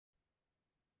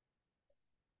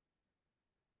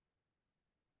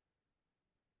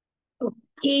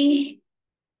Okay,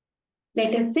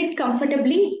 let us sit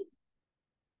comfortably.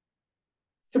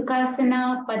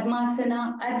 Sukhasana,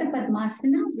 Padmasana, Ardha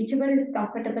Padmasana, whichever is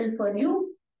comfortable for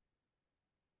you.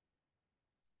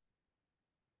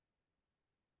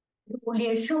 Roll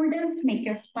your shoulders, make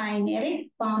your spine erect,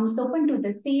 palms open to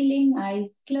the ceiling,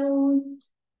 eyes closed.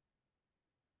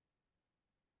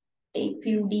 Take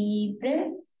few deep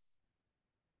breaths.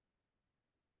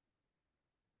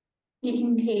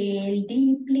 Inhale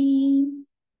deeply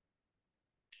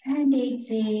and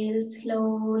exhale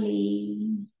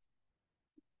slowly.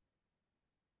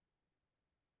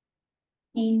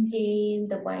 Inhale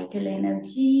the vital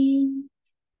energy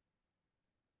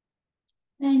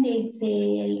and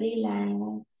exhale,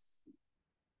 relax.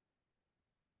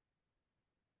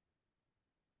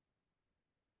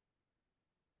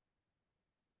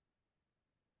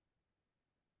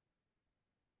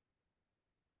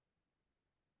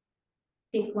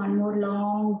 Take one more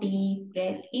long deep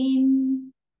breath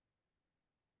in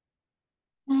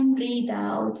and breathe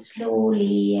out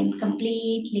slowly and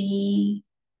completely.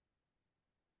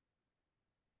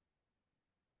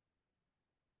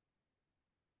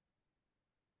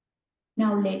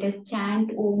 Now let us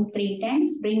chant Om 3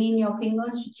 times, bringing your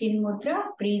fingers to Chin Mudra.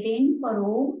 Breathe in for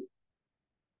Om.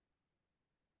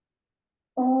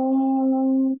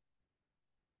 Om.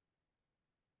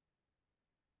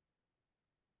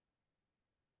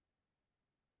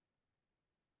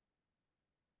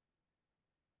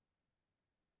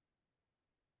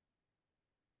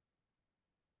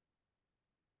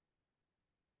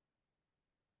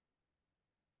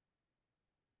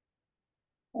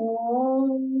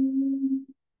 Om.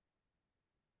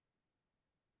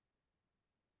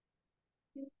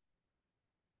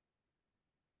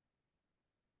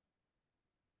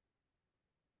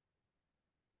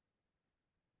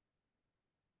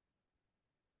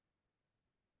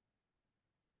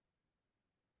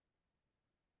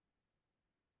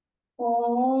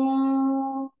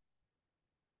 Om.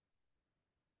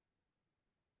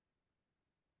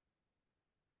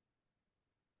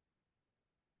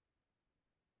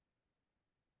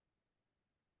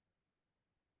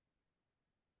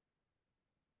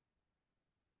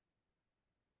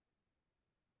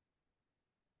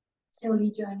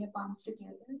 Slowly join your palms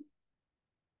together.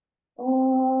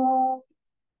 Om.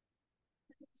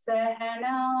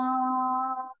 Sahana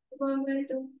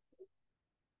Bhavatu.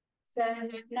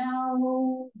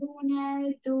 Sahanau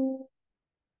Bhunatu.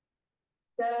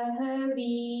 सह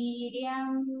वीर्यं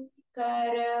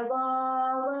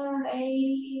करवावहै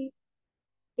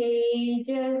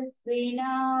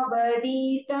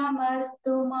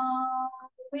तेजस्विनावधीतमस्तु मा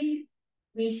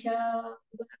विद्विषावहै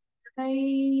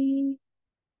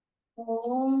ॐ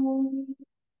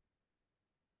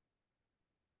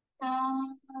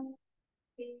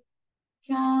शान्ति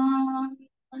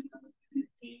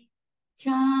शान्ति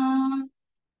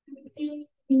शान्ति.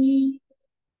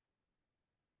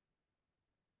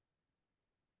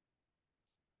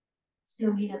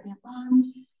 Slowly rub your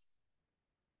palms.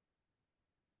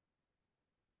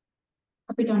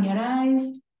 Up it on your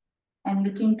eyes and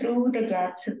looking through the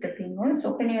gaps of the fingers.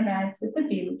 Open your eyes with a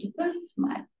beautiful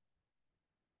smile.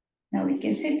 Now we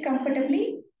can sit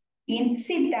comfortably in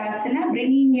Siddhasana,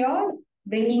 bringing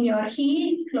your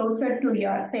heel closer to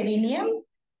your perineum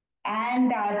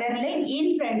and the other leg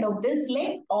in front of this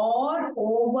leg or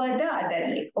over the other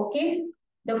leg. Okay,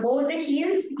 both the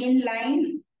heels in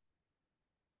line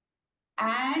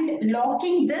and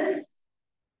locking this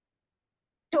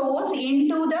toes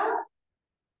into the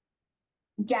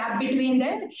gap between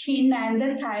the shin and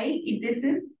the thigh. This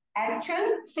is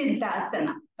actual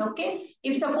Siddhasana. Okay.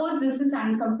 If suppose this is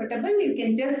uncomfortable, you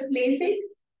can just place it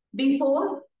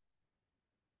before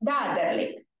the other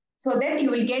leg so that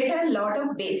you will get a lot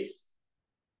of base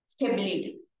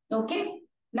stability. Okay.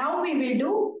 Now we will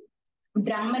do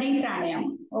Brahmari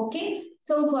Pranayama. Okay.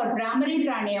 So for Brahmari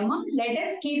Pranayama, let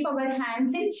us keep our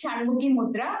hands in Shanmukhi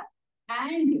Mudra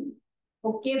and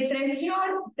okay, press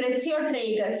your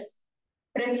tragus.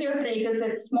 Press your tragus,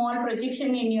 that small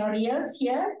projection in your ears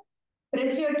here.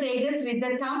 Press your tragus with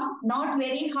the thumb, not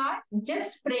very hard,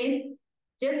 just press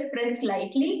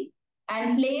lightly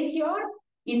and place your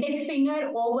index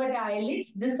finger over the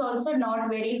eyelids. This also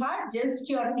not very hard, just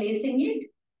you are placing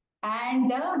it. And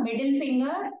the middle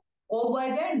finger over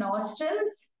the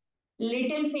nostrils,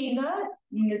 ring finger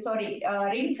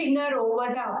over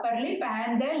the upper lip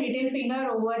and the little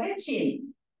finger over the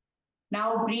chin.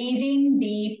 Now breathe in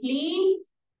deeply.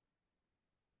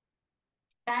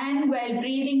 And while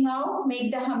breathing out,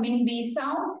 make the humming bee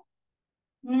sound.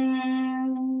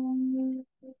 Mm.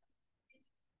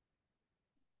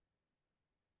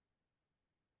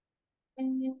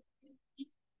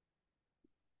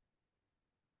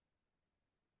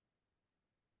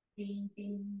 Breathe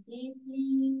in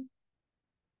deeply.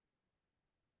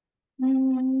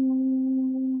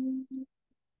 Mm.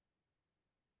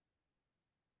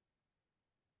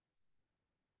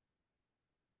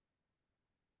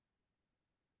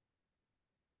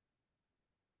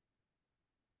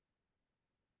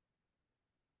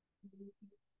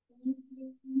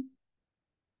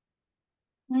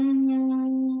 Mm.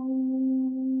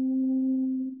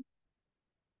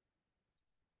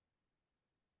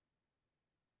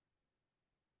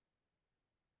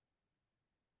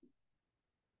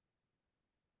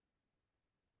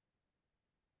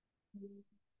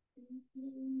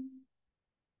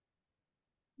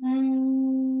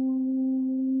 Mm.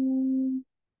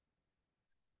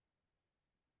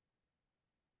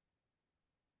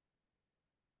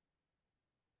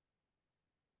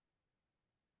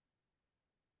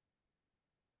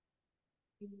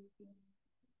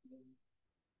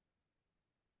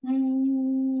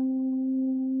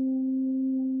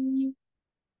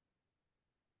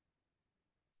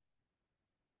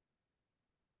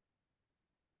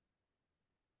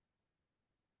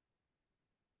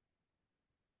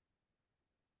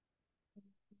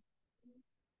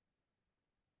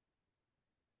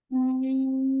 Mm.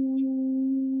 Mm.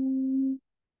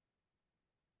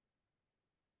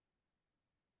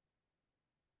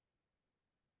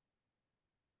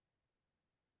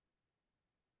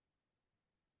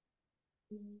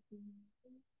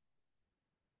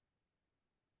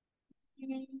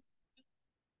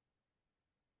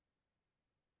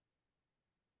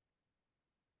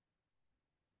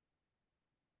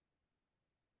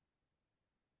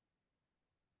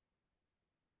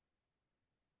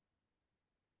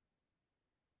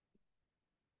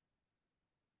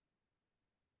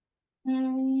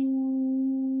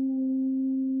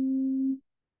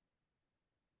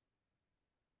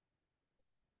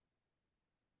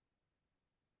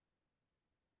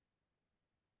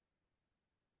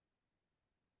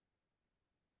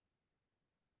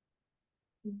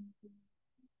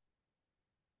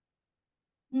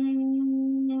 Mm.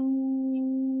 Mm.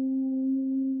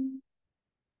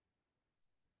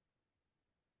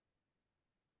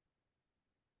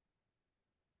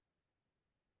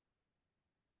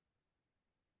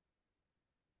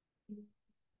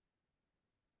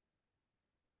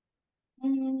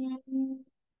 Mm.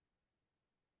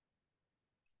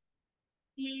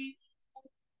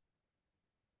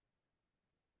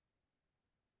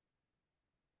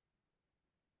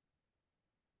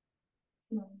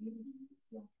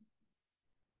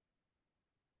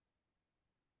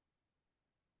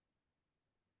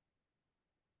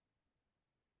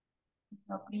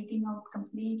 Now breathing out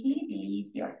completely,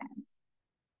 release your hands.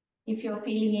 If you're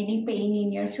feeling any pain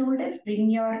in your shoulders, bring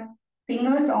your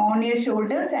fingers on your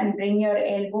shoulders and bring your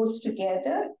elbows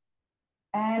together.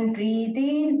 And breathe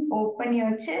in, open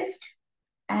your chest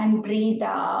and breathe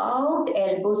out,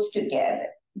 elbows together.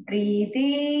 Breathe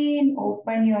in,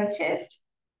 open your chest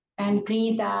and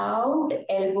breathe out,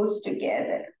 elbows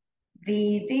together.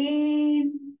 Breathe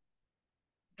in,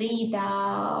 breathe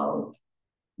out,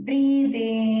 breathe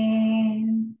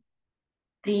in,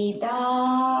 breathe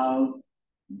out,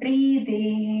 breathe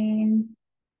in,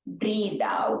 breathe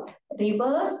out.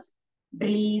 Reverse,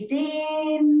 breathe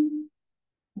in,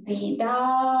 breathe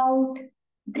out,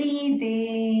 breathe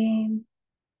in,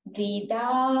 breathe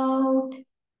out,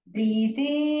 breathe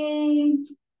in,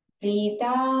 breathe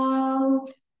out,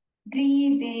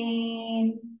 breathe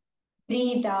in,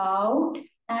 breathe out,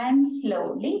 and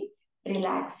slowly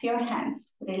relax your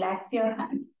hands. Relax your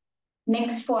hands.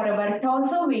 Next, for our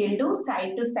torso, we'll do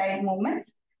side to side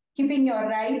movements. Keeping your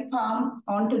right palm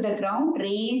onto the ground,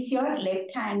 raise your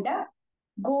left hand up,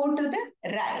 go to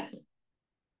the right.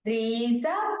 Raise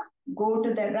up, go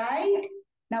to the right.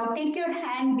 Now take your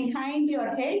hand behind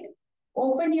your head,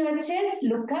 open your chest,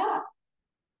 look up,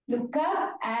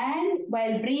 and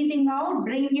while breathing out,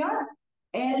 bring your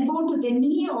elbow to the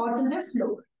knee or to the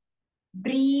floor.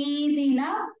 Breathe in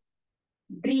up,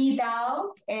 breathe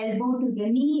out, elbow to the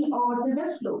knee or to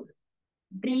the floor.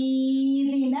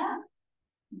 Breathe in up,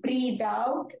 breathe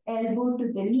out, elbow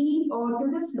to the knee or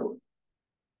to the floor.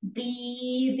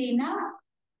 Breathe in up,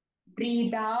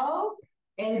 breathe out,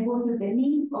 elbow to the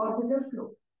knee or to the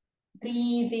floor.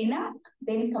 Breathe in up,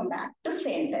 then come back to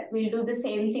center. We'll do the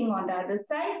same thing on the other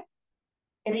side.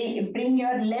 Bring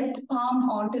your left palm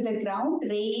onto the ground.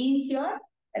 Raise your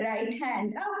right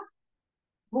hand up.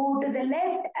 Go to the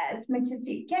left as much as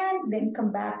you can. Then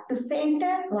come back to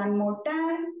center. One more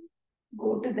time.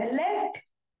 Go to the left.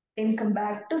 Then come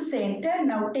back to center.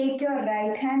 Now take your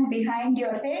right hand behind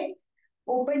your head.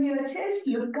 Open your chest.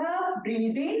 Look up.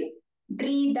 Breathe in.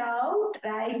 Breathe out,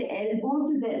 right elbow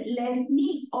to the left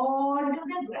knee or to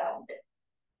the ground.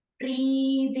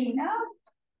 Breathe in up,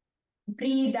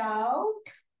 breathe out,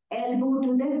 elbow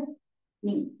to the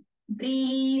knee.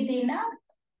 Breathe in up,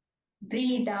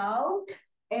 breathe out,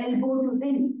 elbow to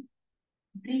the knee.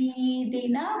 Breathe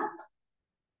in up,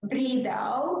 breathe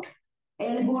out,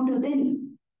 elbow to the knee.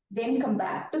 Then come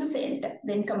back to center.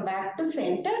 Then come back to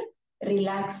center.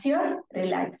 Relax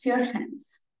your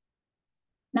hands.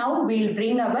 Now we'll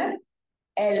bring our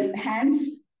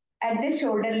hands at the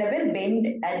shoulder level,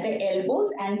 bend at the elbows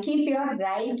and keep your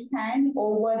right hand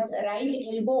over the right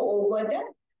elbow over the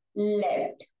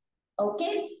left.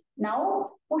 Okay. Now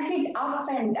push it up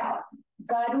and down.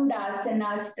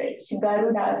 Garudasana stretch.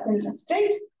 Garudasana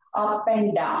stretch. Up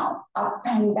and down. Up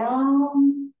and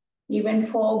down. Even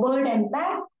forward and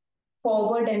back.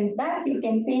 Forward and back. You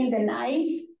can feel the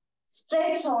nice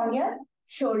stretch on your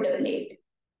shoulder blade.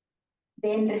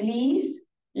 Then release.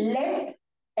 Left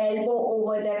elbow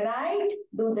over the right.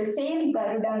 Do the same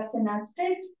Garudasana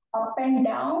stretch. Up and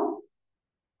down.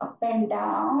 Up and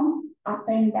down. Up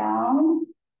and down.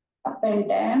 Up and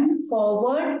down,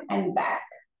 forward and back,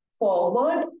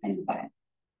 forward and back,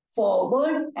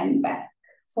 forward and back,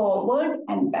 forward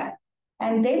and back.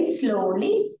 And then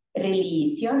slowly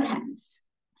release your hands.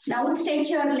 Now stretch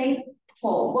your legs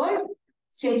forward,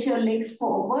 stretch your legs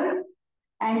forward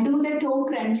and do the toe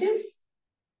crunches,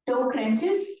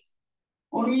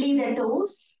 only the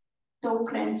toes, toe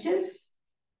crunches.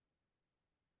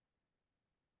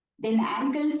 Then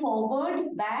ankle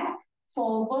forward, back,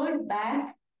 forward,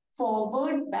 back,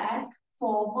 forward, back,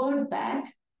 forward,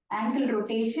 back, ankle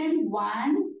rotation,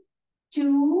 1,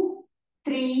 2,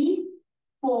 3,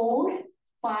 4,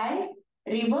 5,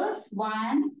 reverse,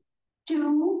 1,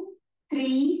 2,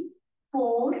 3,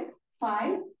 4,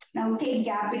 5. Now take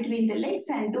gap between the legs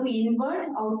and do inward,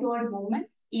 outward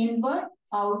movements, inward,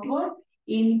 outward,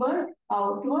 inward,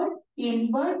 outward,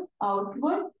 inward,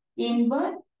 outward,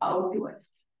 inward, outward.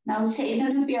 Now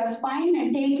straighten up your spine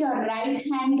and take your right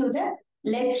hand to the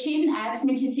left shin as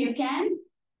much as you can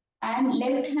and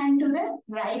left hand to the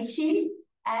right shin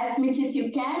as much as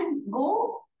you can.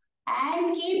 Go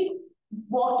and keep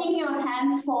walking your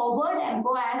hands forward and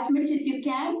go as much as you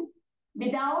can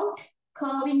without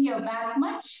curving your back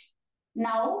much.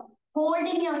 Now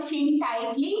holding your shin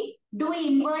tightly, do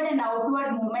inward and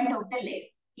outward movement of the leg.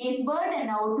 Inward and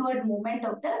outward movement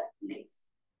of the legs.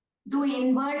 Do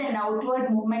inward and outward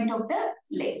movement of the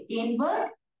leg. Inward,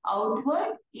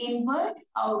 outward, inward,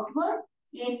 outward,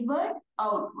 inward,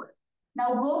 outward.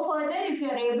 Now go further if you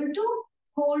are able to.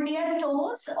 Hold your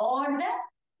toes or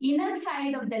the inner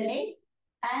side of the leg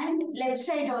and left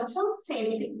side also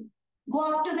same thing.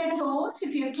 Go up to the toes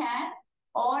if you can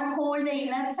or hold the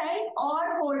inner side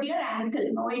or hold your ankle.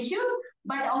 No issues,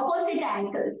 but opposite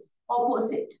ankles.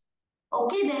 Opposite.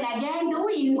 Okay, then again do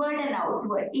inward and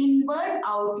outward, inward,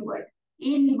 outward,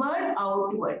 inward,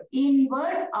 outward,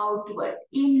 inward, outward,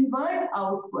 inward,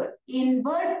 outward,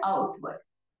 inward, outward.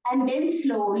 And then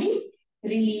slowly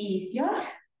release your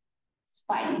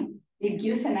spine. It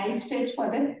gives a nice stretch for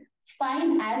the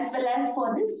spine as well as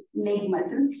for this leg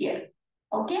muscles here.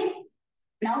 Okay.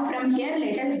 Now from here,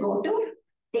 let us go to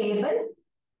table.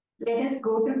 Let us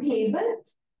go to table.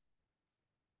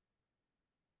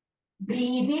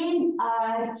 Breathe in,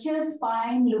 arch your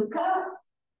spine, look up.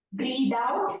 Breathe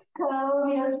out, curve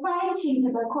your spine, chin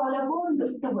to the collarbone,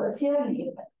 look towards your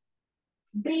navel.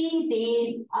 Breathe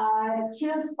in, arch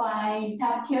your spine,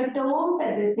 tuck your toes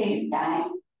at the same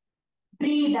time.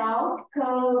 Breathe out,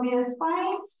 curve your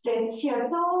spine, stretch your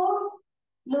toes,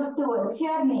 look towards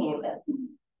your navel.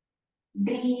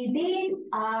 Breathe in,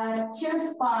 arch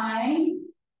your spine.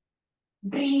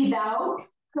 Breathe out,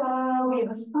 curve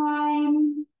your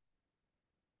spine.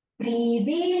 Breathe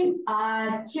in,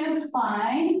 arch your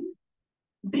spine.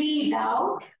 Breathe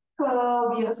out,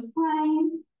 curve your spine.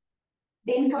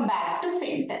 Then come back to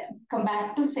center. Come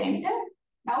back to center.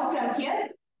 Now from here,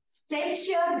 stretch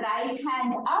your right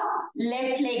hand up,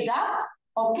 left leg up.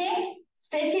 Okay?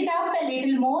 Stretch it up a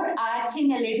little more,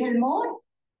 arching a little more.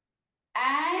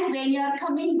 And when you are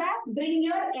coming back, bring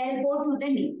your elbow to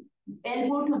the knee.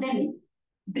 Elbow to the knee.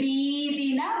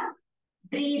 Breathe in up,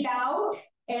 breathe out,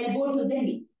 elbow to the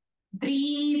knee.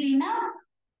 Breathe in up,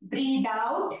 breathe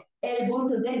out, elbow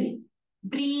to the knee.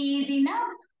 Breathe in up,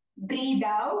 breathe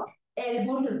out,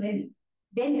 elbow to the knee.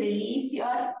 Then release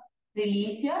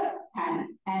your hand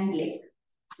and leg.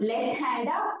 Left hand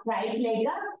up, right leg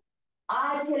up.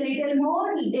 Arch a little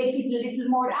more, take it a little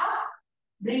more up.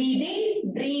 Breathe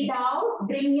in, breathe out,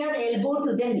 bring your elbow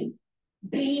to the knee.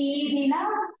 Breathe in up,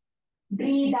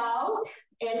 breathe out,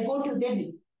 elbow to the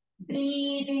knee.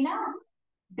 Breathe in up,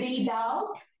 breathe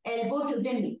out, elbow to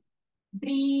the knee.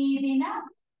 Breathe in up,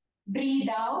 breathe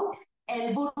out,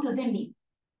 elbow to the knee.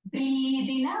 Breathe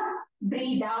in up,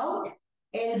 breathe out,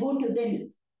 elbow to the knee.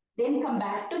 Then come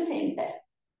back to center.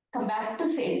 Come back to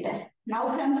center. Now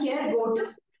from here, go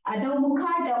to Adho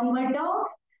Mukha, downward dog,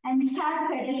 and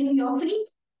start pedaling your feet.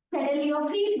 Pedal your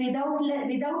feet without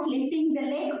lifting the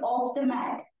leg off the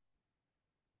mat.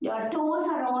 Your toes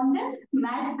are on the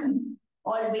mat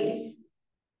always.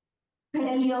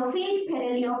 Pedal your feet,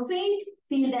 pedal your feet.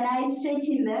 Feel the nice stretch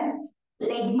in the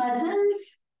leg muscles.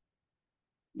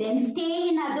 Then stay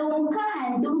in Adho Mukha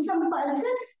and do some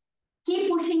pulses. Keep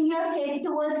pushing your head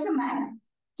towards the mat.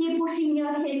 Keep pushing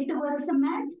your head towards the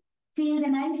mat. Feel the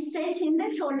nice stretch in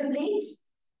the shoulder blades.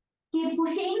 Keep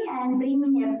pushing and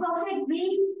bring a perfect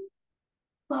V.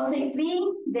 Perfect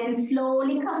V. Then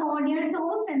slowly come on your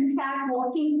toes and start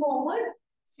walking forward.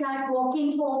 Start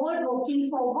walking forward, walking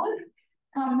forward.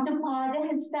 Come to Pada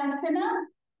Hastasana.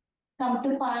 Come to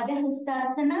Pada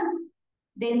Hastasana.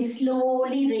 Then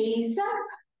slowly raise up.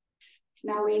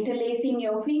 Now interlacing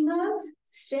your fingers,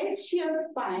 stretch your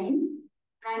spine,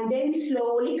 and then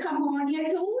slowly come on your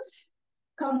toes.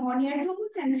 Come on your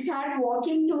toes and start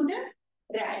walking to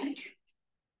the right.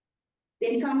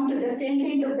 Then come to the front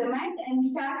end of the mat and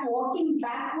start walking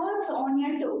backwards on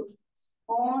your toes.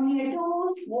 On your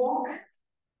toes, walk.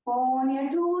 On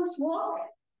your toes, walk.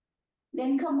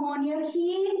 Then come on your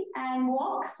heel and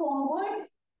walk forward.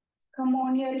 Come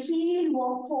on your heel,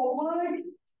 walk forward.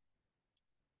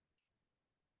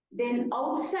 Then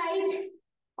outside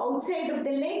of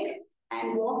the leg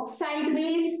and walk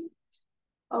sideways.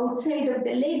 Outside of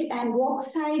the leg and walk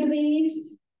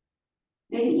sideways.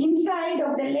 Then inside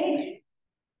of the leg,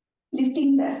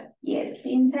 lifting the, yes,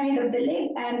 inside of the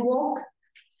leg and walk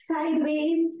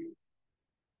sideways.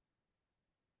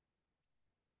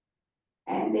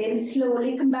 And then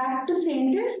slowly come back to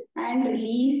center and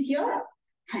release your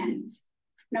hands.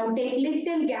 Now take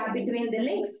little gap between the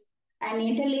legs and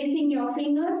interlacing your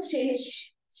fingers,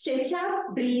 stretch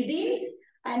up, breathe in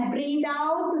and breathe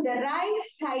out to the right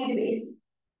sideways.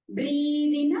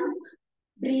 Breathe in up,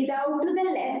 breathe out to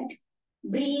the left.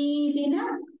 Breathe in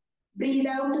up, breathe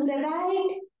out to the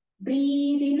right.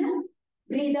 Breathe in up,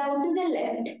 breathe out to the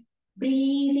left.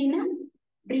 Breathe in up,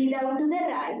 breathe out to the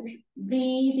right.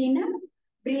 Breathe in up,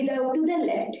 breathe out to the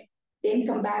left. Then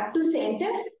come back to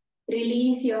center.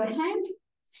 Release your hand.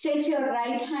 Stretch your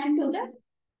right hand to the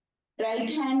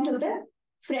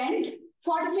front.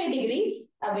 45 degrees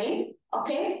away.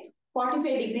 Okay. 45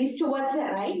 degrees towards the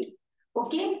right.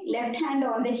 Okay. Left hand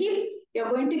on the hip. You're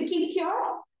going to kick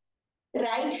your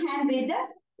right hand with the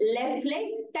left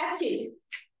leg. Touch it.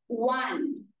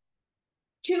 1,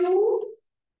 2,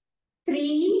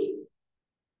 3,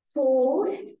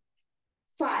 4,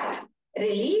 5.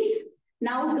 Release.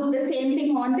 Now do the same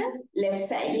thing on the left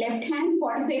side. Left hand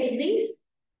 45 degrees.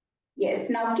 Yes.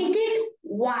 Now kick it.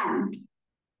 1,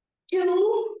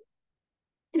 2,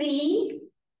 3,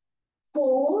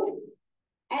 4,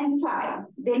 and 5.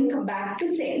 Then come back to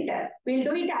center. We'll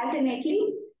do it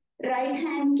alternately. Right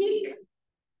hand kick.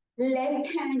 Left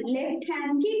hand kick.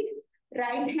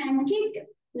 Right hand kick.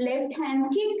 Left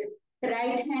hand kick.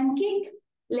 Right hand kick.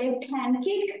 Left hand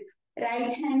kick.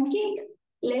 Right hand kick.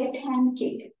 Left hand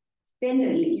kick. Then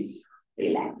release.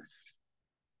 Relax.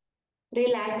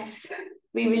 Relax.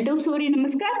 We will do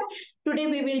Suryanamaskar. Today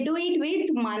we will do it with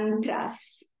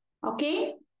mantras.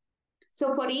 Okay.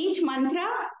 So for each mantra,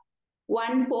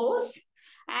 one pose.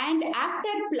 And after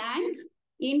plank,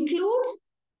 include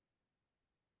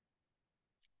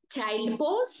child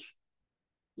pose.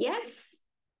 Yes.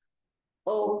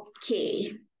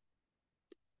 Okay.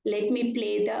 Let me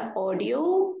play the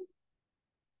audio.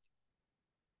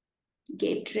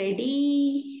 Get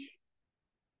ready.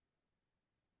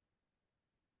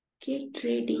 Get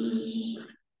ready.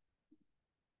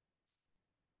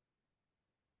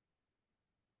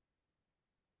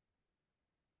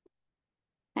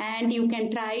 And you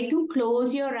can try to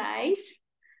close your eyes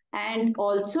and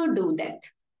also do that.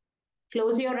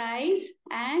 Close your eyes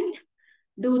and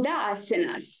do the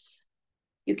asanas.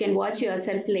 You can watch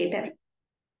yourself later.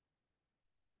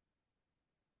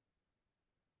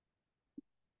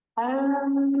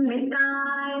 Om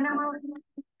Mitraya Namah.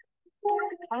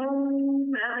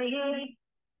 Om Ravaye.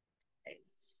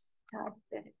 Let's start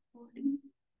the recording.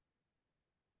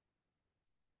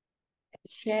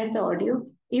 Share the audio.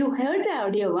 You heard the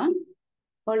audio one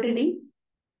already?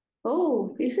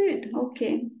 Oh, is it?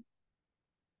 Okay.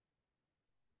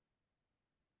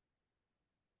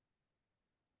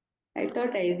 I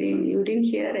thought you didn't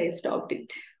hear. I stopped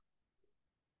it.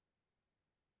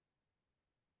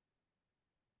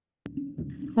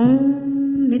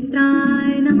 Om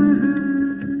मित्राय नमः।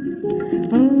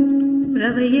 ॐ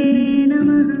रवये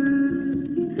नमः।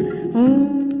 ॐ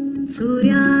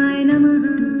सूर्याय नमः।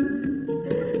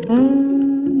 ॐ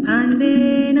भान्वे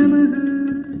नमः।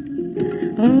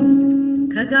 ॐ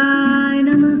खगाय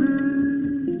नमः।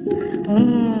 ॐ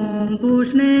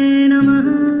पूष्णे नमः।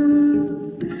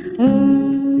 ॐ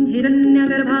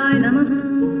हिरण्यगर्भाय नमः।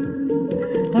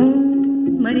 ॐ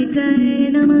मरीचये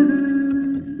नमः।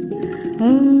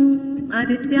 ॐ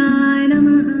आदित्याय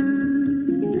नमः।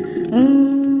 ॐ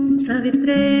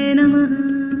सवित्रे नमः।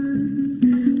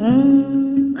 ॐ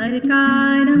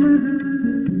अर्काय नमः।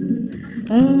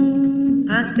 ॐ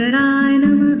भास्कराय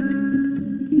नमः।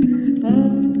 ॐ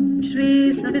श्री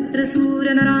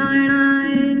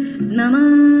सवित्रसूर्यनारायणाय नमः।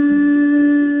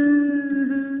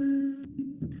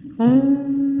 ॐ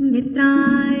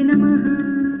मित्राय नमः।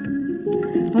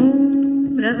 ॐ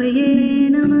रवये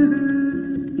नमः।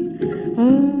 ॐ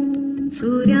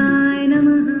सूर्याय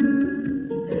नमः।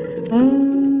 ॐ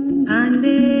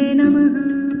भान्वे नमः।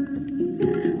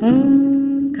 ॐ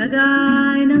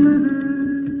खगाय नमः।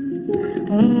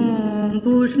 ॐ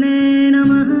पूष्णे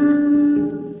नमः।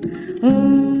 ॐ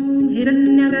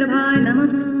हिरण्यगर्भाय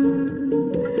नमः।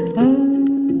 ॐ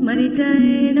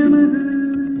मरीचये नमः।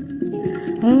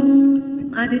 ॐ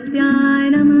आदित्याय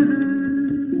नमः।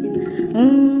 ॐ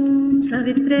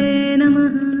सवित्रे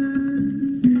नमः।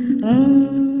 ॐ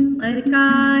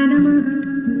अर्काय नमः।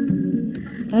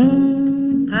 ॐ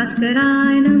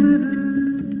भास्कराय नमः।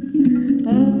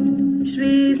 ॐ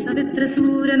श्री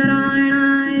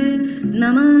सवित्रसूर्यनारायणाय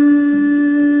नमः।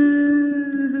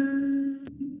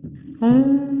 ॐ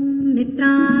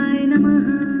मित्राय नमः।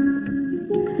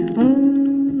 ॐ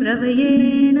रवये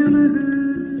नमः।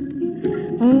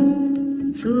 ॐ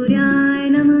सूर्याय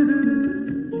नमः।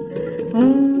 ॐ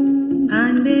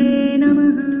भान्वे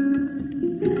नमः।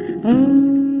 ॐ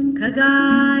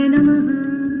खगाय नमः।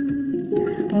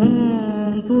 ॐ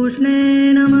पूष्णे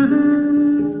नमः।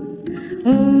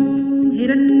 ॐ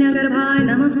हिरण्यगर्भाय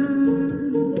नमः।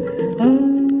 ॐ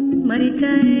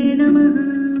मरीचये नमः।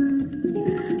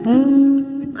 ॐ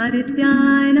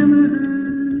आदित्याय नमः।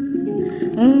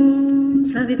 ॐ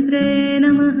सवित्रे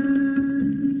नमः।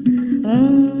 ॐ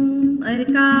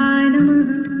अर्काय नमः।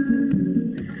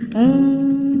 ॐ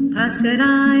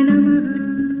भास्कराय नमः।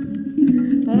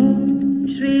 ॐ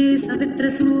श्री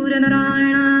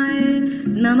सवित्रसूर्यनारायणाय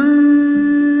नमः।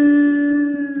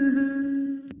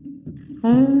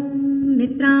 ॐ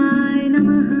मित्राय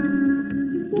नमः।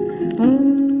 ॐ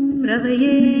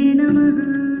रवये नमः।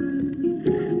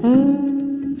 ॐ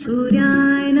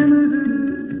सूर्याय नमः।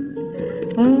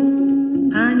 ॐ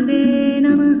भान्वे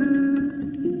नमः।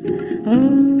 ॐ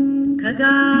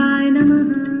खगाय नमः।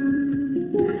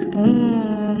 ॐ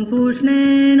पूष्णे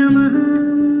नमः।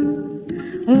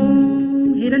 ॐ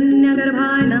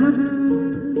हिरण्यगर्भाय नमः।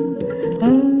 ॐ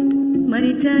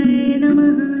मरीचये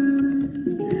नमः।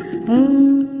 ॐ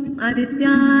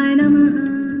आदित्याय नमः।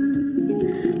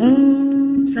 ॐ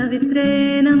सवित्रे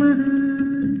नमः।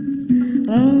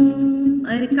 ॐ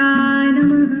अर्काय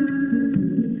नमः।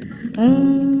 ॐ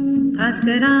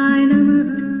भास्कराय नमः।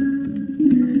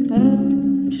 ॐ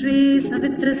श्री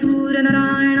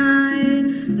सवित्रसूर्यनारायणाय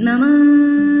नमः।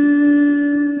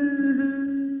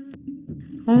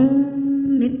 ॐ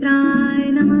मित्राय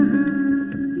नमः।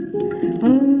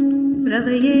 ॐ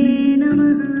रवये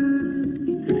नमः।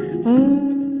 ॐ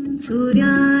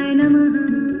सूर्याय नमः।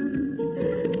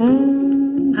 ॐ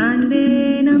भान्वे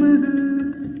नमः।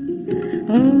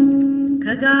 ॐ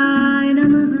खगाय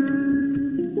नमः।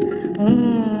 ॐ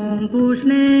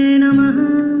पूष्णे नमः।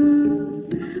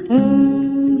 ॐ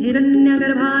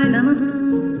हिरण्यगर्भाय नमः।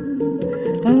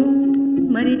 ॐ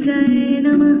मरीचये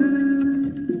नमः।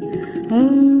 ॐ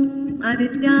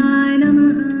आदित्याय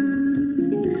नमः।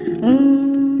 ॐ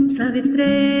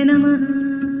सवित्रे नमः।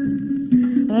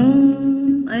 ॐ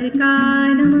अर्काय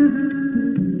नमः।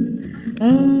 ॐ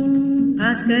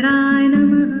भास्कराय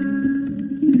नमः।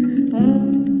 ॐ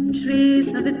श्री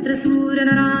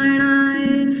सवित्रसूर्यनारायणाय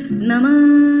नमः।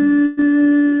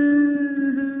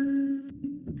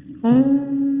 ॐ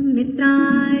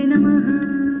मित्राय नमः।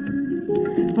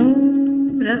 ॐ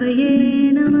रवये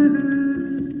नमः।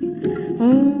 ॐ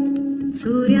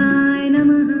सूर्याय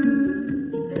नमः।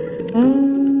 ॐ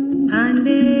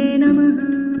भान्वे नमः।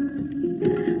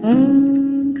 ॐ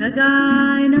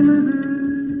खगाय नमः।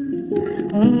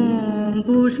 ॐ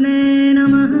पूष्णे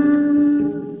नमः।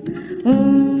 ॐ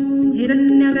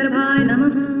हिरण्यगर्भाय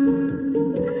नमः।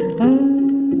 ॐ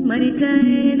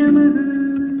मरीचये नमः।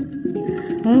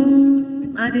 ॐ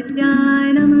आदित्याय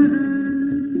नमः।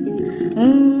 ॐ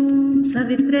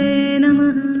सवित्रे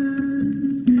नमः।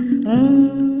 ॐ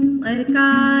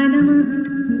अर्काय नमः।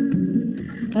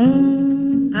 ॐ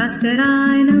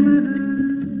भास्कराय नमः।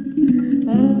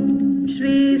 ॐ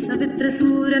श्री सवित्र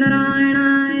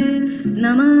सूर्यनारायणाय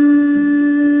नमः।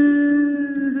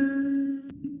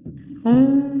 ॐ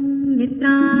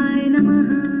मित्राय नमः।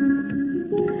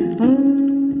 ॐ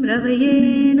रवये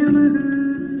नमः।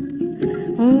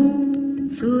 ॐ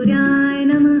सूर्याय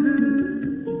नमः।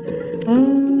 ॐ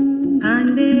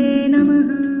भान्वे नमः।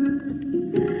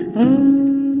 ॐ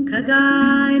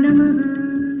खगाय नमः।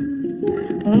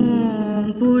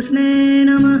 ॐ पूष्णे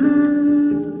नमः।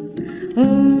 ॐ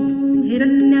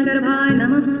हिरण्यगर्भाय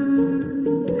नमः।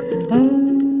 ॐ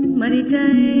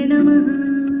मरीचाय नमः।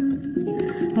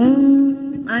 ॐ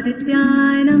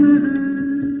आदित्याय नमः।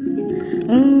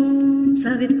 ॐ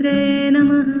सवित्रे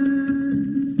नमः।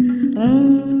 ॐ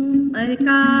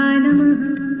अर्काय नमः।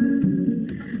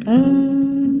 ॐ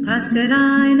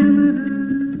भास्कराय नमः।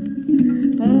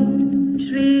 ॐ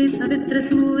श्री सवित्र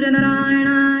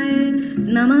सूर्यनारायणाय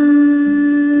नमः।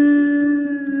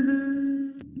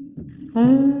 ॐ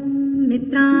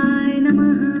मित्राय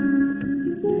नमः।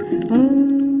 ॐ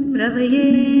रवये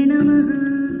नमः।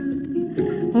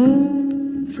 ॐ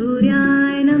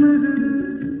सूर्याय नमः।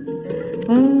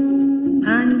 ॐ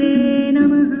भान्वे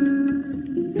नमः।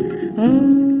 ॐ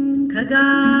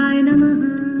खगाय नमः।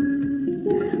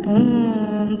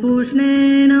 ॐ पूष्णे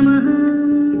नमः।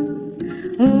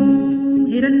 ॐ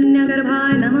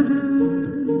हिरण्यगर्भाय नमः।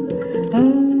 ॐ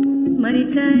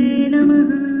मरीचाय नमः।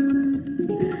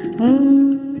 ॐ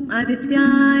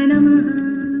आदित्याय नमः।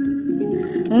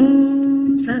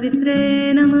 ॐ सवित्रे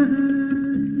नमः।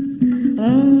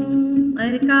 ॐ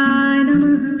अर्काय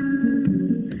नमः।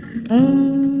 ॐ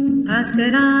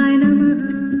भास्कराय नमः।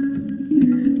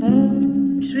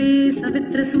 ॐ श्री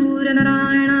सवित्र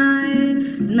सूर्यनारायणाय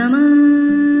नमः।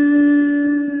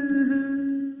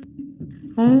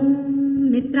 ॐ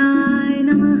मित्राय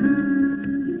नमः।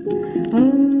 ॐ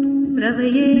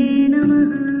रवये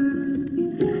नमः।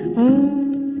 ॐ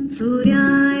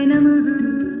सूर्याय नमः।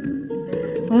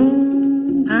 ॐ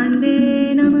भान्वे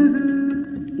नमः।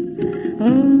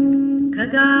 ॐ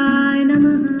खगाय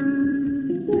नमः।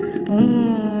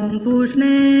 ॐ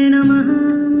पूष्णे नमः।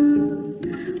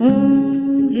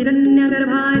 ॐ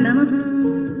हिरण्यगर्भाय नमः।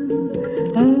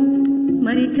 ॐ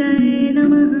मरीचाय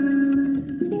नमः।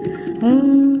 ॐ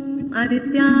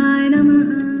आदित्याय नमः।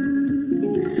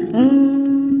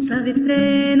 ॐ सवित्रे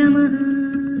नमः।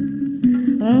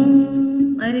 ॐ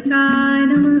अर्काय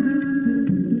नमः।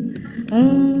 ॐ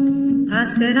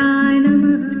भास्कराय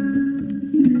नमः।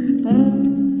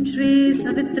 ॐ श्री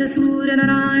सवित्र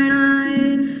सूर्यनारायणाय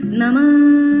नमः।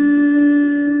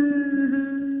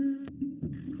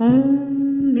 ॐ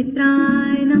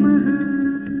मित्राय नमः।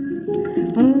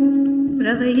 ॐ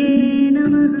रवये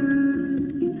नमः।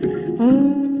 ॐ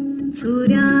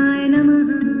सूर्याय नमः।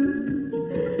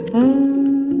 ॐ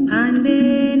भान्वे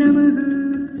नमः।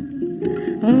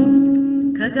 ॐ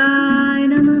खगाय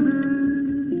नमः।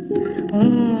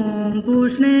 ॐ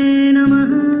पूष्णे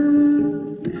नमः।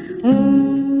 ॐ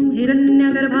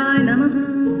हिरण्यगर्भाय नमः।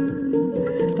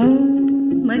 ॐ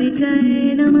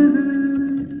मरीचाय नमः।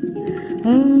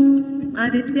 ॐ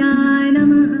आदित्याय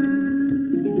नमः।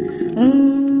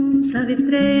 ॐ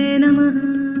सवित्रे नमः।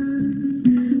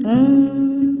 ॐ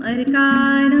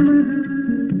अर्काय नमः।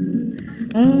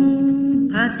 ॐ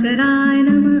भास्कराय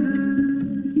नमः।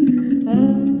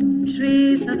 ॐ श्री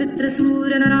सवित्र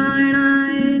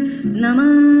सूर्यनारायणाय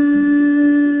नमः।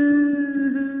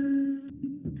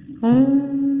 ॐ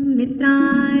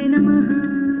मित्राय नमः।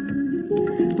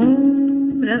 ॐ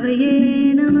रवये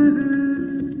नमः।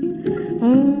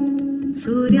 ॐ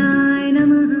सूर्याय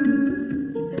नमः।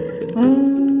 ॐ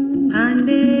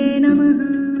भान्वे नमः।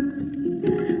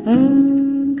 ॐ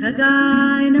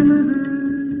खगाय नमः।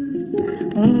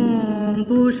 ॐ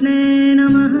पूष्णे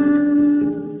नमः।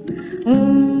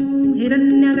 ॐ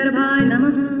हिरण्यगर्भाय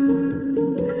नमः।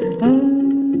 ॐ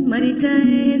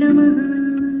मरीचाय नमः।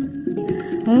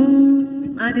 ॐ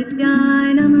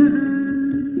आदित्याय नमः।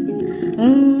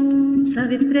 ॐ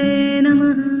सवित्रे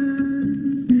नमः।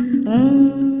 ॐ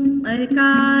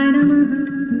अर्काय नमः।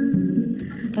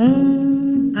 ॐ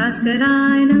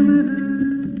भास्कराय नमः।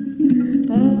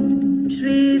 ॐ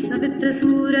श्री सवित्र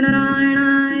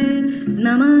सूर्यनारायणाय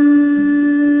नमः।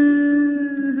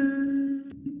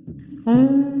 ॐ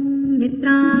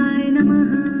मित्राय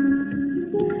नमः।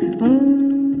 ॐ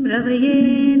रवये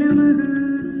नमः।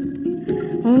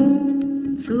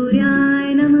 ॐ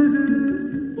सूर्याय नमः।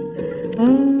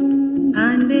 ॐ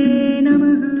भान्वे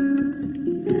नमः।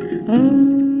 ॐ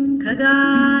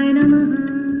खगाय नमः।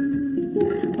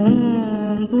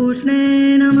 ॐ पूष्णे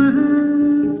नमः।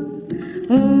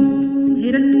 ॐ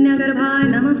हिरण्यगर्भाय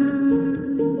नमः।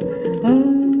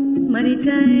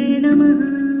 Suryamaskarajai Namaha.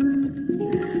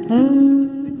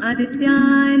 Om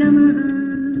Adityaya Namaha.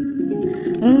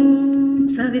 Om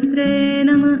Savitre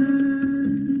Namaha.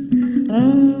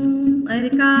 Om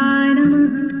Arikaya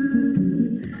Namaha.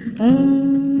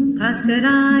 Om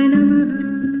Bhaskaraya Namaha.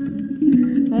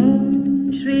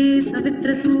 Om Shri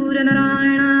Savitra Surya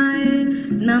Narayanaya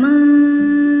Namaha.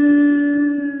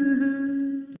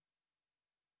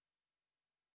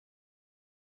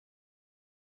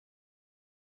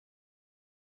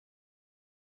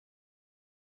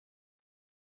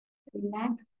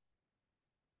 Relax.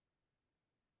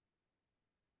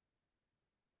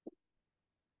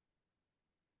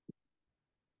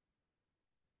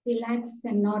 Relax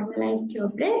and normalize your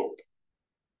breath.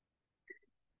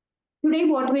 Today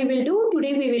what we will do?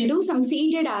 Today we will do some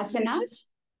seated asanas,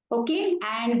 okay,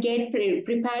 and get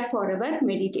prepared for our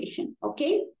meditation,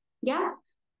 okay? Yeah,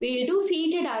 we will do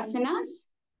seated asanas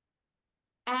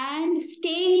and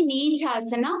stay in each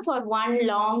asana for one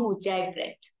long ujjayi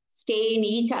breath. Stay in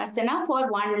each asana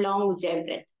for one long ujjayi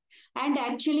breath. And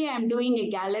actually I'm doing a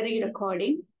gallery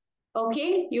recording,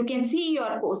 okay? You can see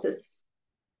your poses,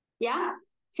 yeah?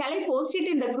 Shall I post it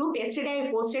in the group? Yesterday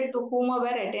I posted to whomever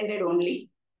attended only.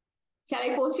 Shall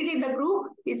I post it in the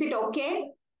group? Is it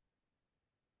okay?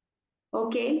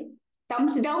 Okay.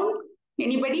 Thumbs down?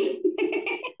 Anybody?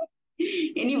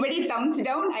 Anybody thumbs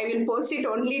down? I will post it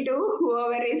only to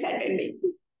whoever is attending.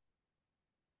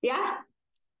 Yeah?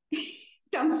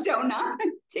 Thumbs down, huh?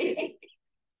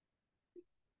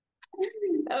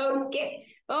 Okay.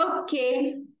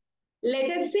 Okay. Let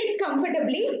us sit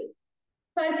comfortably.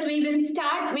 First, we will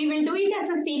do it as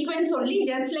a sequence only,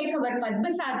 just like our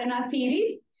Padma Sadhana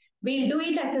series. We'll do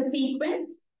it as a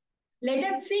sequence. Let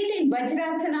us sit in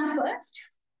Vajrasana first.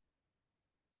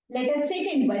 Let us sit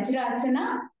in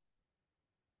Vajrasana.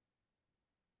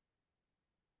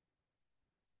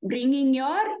 Bringing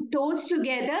your toes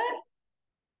together.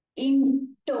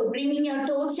 Bringing your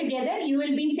toes together, you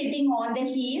will be sitting on the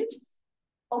heels.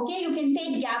 Okay, you can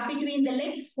take gap between the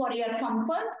legs for your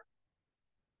comfort.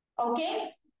 Okay,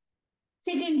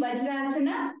 sit in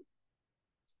Vajrasana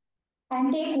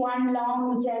and take one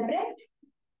long ujjayi breath.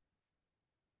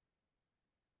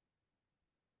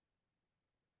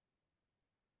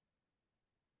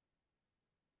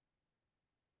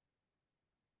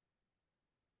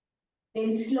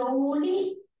 Then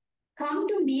slowly come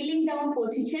to kneeling down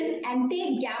position and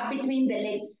take gap between the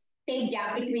legs. Take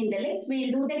gap between the legs.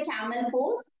 We'll do the camel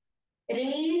pose.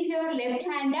 Raise your left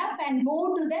hand up and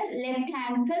go to the left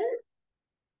ankle.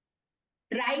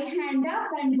 Right hand up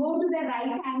and go to the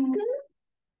right ankle.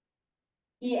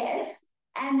 Yes.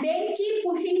 And then keep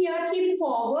pushing your hip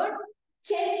forward,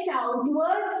 chest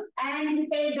outwards, and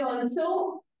head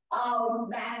also out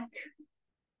back.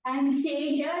 And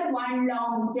stay here one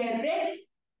long breath.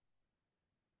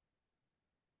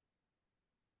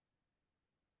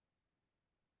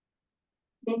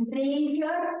 Then raise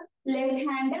your left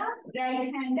hand up,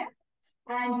 right hand up,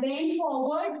 and bend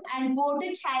forward and go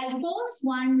to child pose,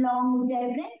 one long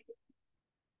breath.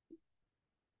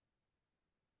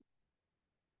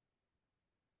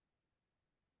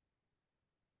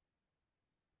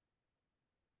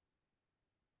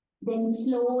 Then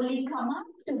slowly come up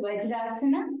to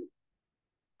Vajrasana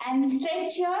and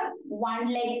stretch your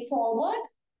one leg forward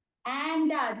and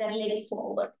the other leg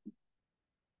forward.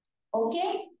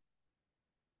 Okay?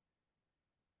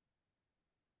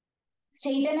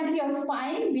 Straighten up your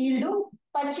spine. We'll do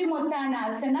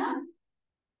Paschimottanasana,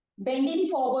 bending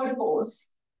forward pose.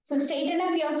 So straighten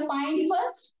up your spine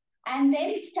first and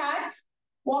then start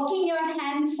walking your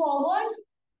hands forward.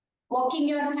 Walking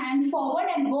your hands forward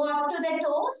and go up to the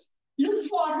toes. Look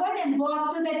forward and go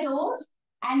up to the toes.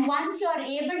 And once you are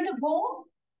able to go,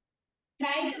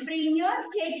 try to bring your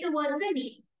head towards the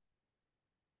knee.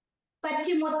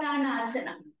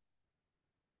 Paschimottanasana.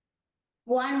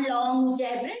 One long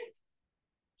breath.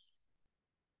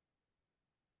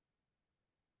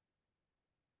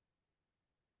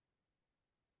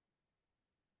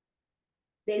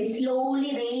 Then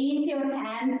slowly raise your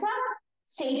hands up.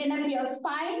 Straighten up your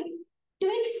spine.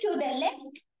 Twist to the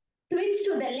left. Twist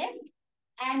to the left.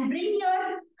 And bring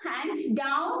your hands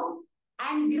down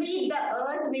and greet the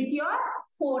earth with your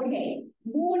forehead.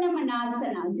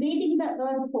 Bhunamanasana, greeting the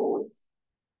earth pose.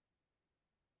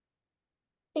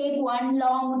 Take one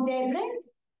long breath.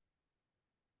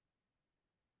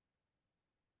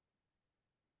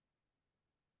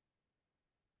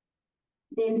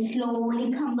 Then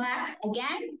slowly come back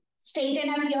again. Straighten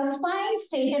up your spine,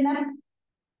 straighten up.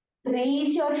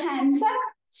 Raise your hands up,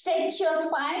 stretch your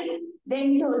spine,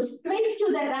 then twist to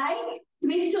the right,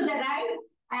 twist to the right,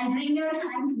 and bring your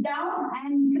hands down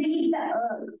and greet the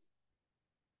earth.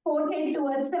 Forehead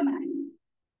towards the mat.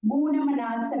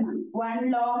 Bhunamanasana.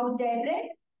 One long ujjayi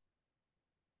breath.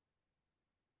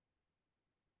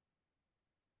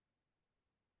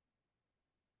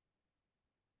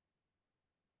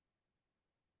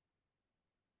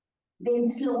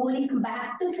 Then slowly come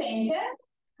back to center.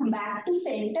 Come back to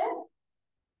center.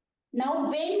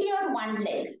 Now bend your one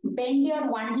leg. Bend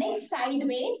your one leg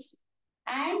sideways,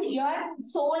 and your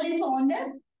sole is on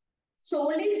the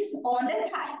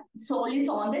thigh. Sole is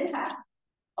on the thigh.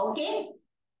 Okay?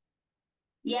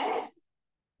 Yes?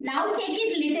 Now take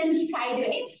it little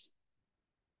sideways.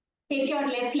 Take your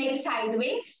left leg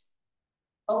sideways.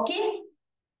 Okay?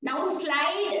 Now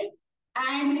slide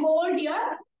and hold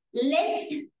your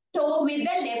left toe with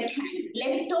the left hand.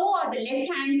 Left toe or the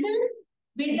left ankle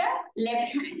with the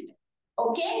left hand.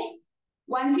 Okay?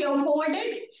 Once you have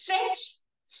folded,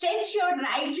 stretch your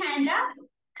right hand up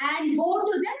and go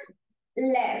to the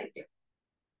left.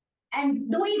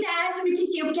 And do it as much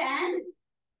as you can.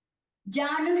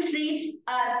 Janu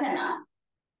Asana.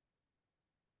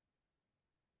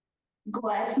 Go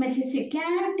as much as you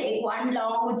can. Take one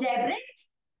long ujjayi breath.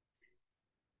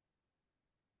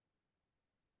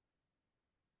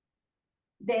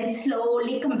 Then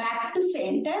slowly come back to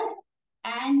center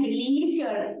and release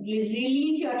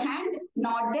your hand,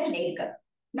 not the leg.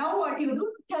 Now what you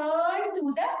do? Turn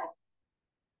to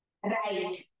the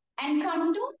right and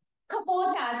come to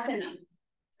Kapotasana.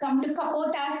 Come to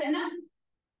Kapotasana.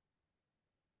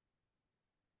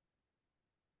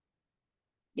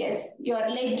 Yes, your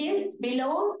leg is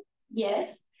below.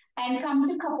 Yes. And come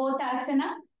to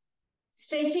Kapotasana,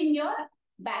 stretching your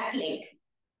back leg.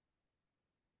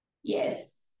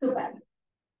 Yes, super.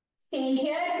 Stay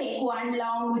here, take one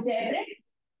long ujjayi breath.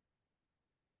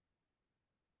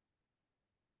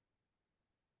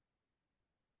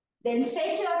 Then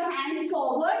stretch your hands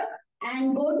forward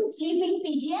and go to sleeping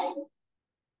pigeon.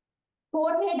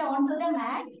 Forehead onto the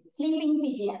mat, sleeping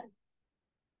pigeon.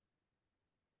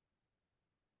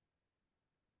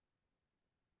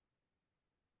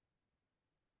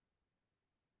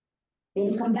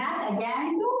 Then come back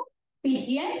again to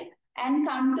pigeon and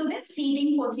come to the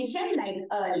seating position like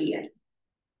earlier.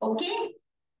 Okay?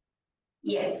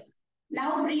 Yes.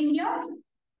 Now bring your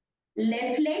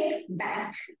left leg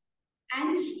back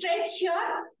and stretch your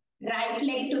right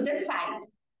leg to the side.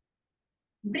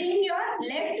 Bring your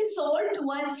left sole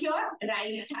towards your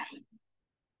right thigh.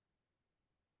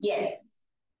 Yes.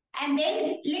 And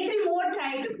then little more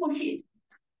try to push it.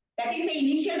 That is the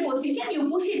initial position. You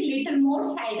push it little more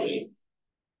sideways.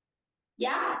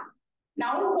 Yeah.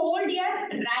 Now hold your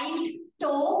right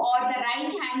toe or the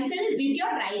right ankle with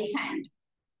your right hand.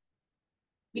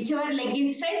 Whichever leg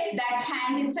is stretched, that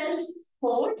hand itself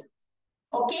hold.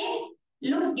 Okay.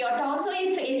 Look, your torso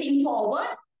is facing forward.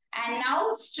 And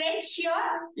now stretch your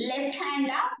left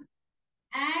hand up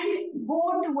and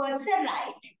go towards the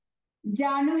right.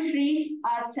 Janu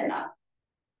Asana.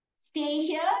 Stay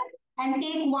here and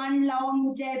take one long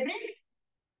ujjayi breath.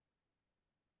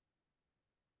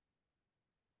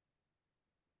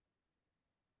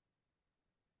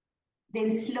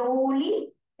 Then slowly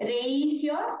raise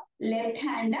your left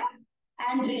hand up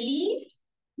and release.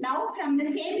 Now from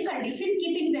the same condition,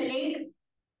 keeping the leg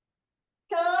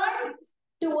turned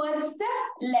towards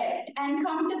the left and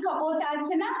come to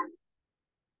Kapotasana.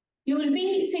 You will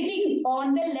be sitting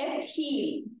on the left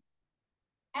heel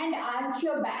and arch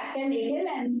your back a little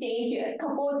and stay here.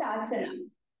 Kapotasana.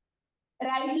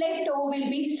 Right leg toe will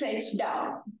be stretched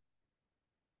down.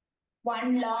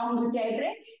 One long ujjayi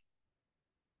breath.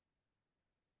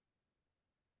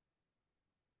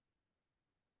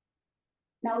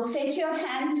 Now stretch your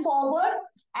hands forward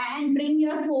and bring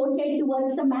your forehead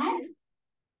towards the mat.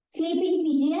 Sleeping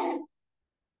pigeon.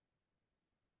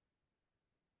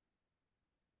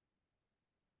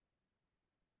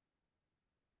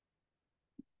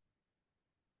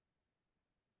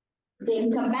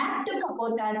 Then come back to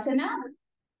Kapotasana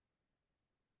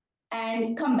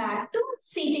and come back to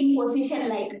seating position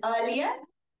like earlier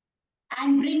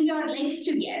and bring your legs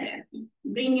together.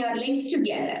 Bring your legs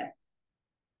together.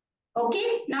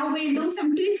 Okay, now we'll do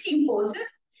some twisting poses.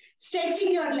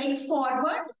 Stretching your legs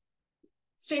forward.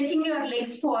 Stretching your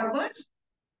legs forward.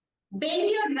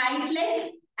 Bend your right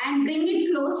leg and bring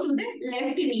it close to the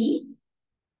left knee.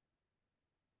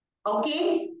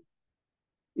 Okay.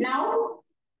 Now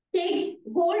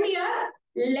hold your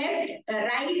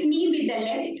right knee with the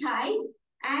left thigh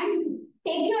and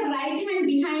take your right hand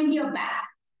behind your back.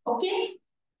 Okay.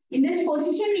 In this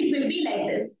position, it will be like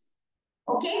this.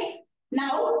 Okay.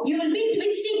 Now you will be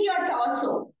twisting your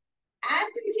torso. As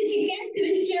much as you can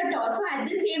twist your torso, at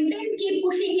the same time keep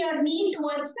pushing your knee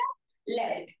towards the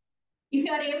left. If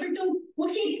you are able to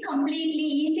push it completely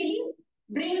easily,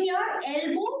 bring your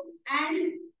elbow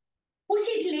and push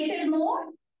it little more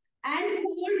and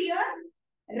hold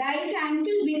your right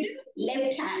ankle with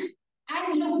left hand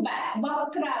and look back.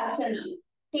 Vakrasana.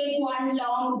 Take one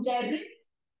long breath.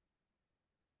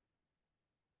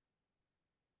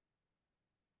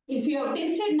 If you have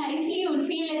twisted nicely, you will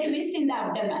feel a twist in the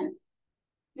abdomen.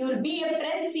 You will be a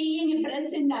press, seeing a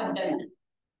press in the abdomen.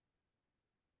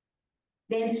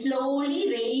 Then slowly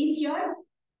raise your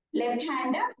left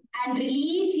hand up and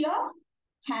release your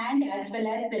hand as well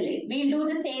as the leg. We'll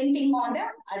do the same thing on the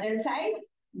other side.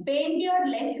 Bend your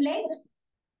left leg.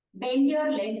 Bend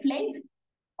your left leg.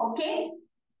 Okay?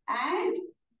 And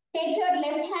take your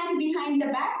left hand behind the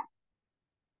back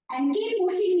and keep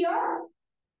pushing your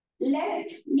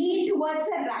left knee towards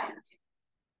the right.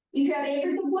 If you are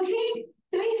able to push it,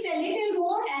 twist a little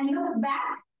more and look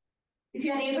back. If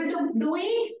you are able to do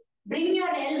it, bring your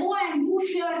elbow and push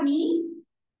your knee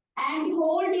and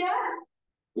hold your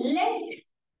left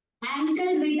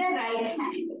ankle with the right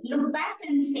hand. Look back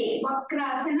and stay.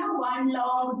 Vakrasana, one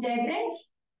long breath.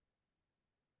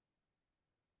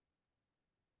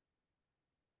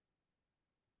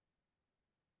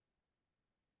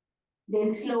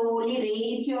 Then slowly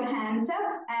raise your hands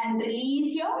up and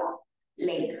release your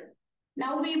leg.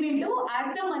 Now we will do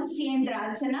Ardha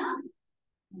Matsyendrasana.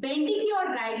 Bending your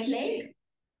right leg.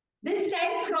 This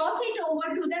time cross it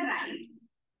over to the right.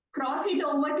 Cross it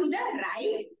over to the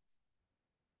right.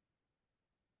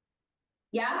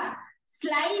 Yeah.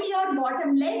 Slide your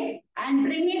bottom leg and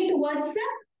bring it towards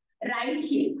the right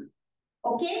hip.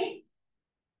 Okay.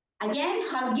 Again,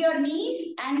 hug your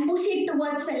knees and push it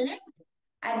towards the left.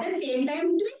 At the same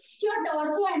time, twist your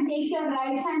torso and take your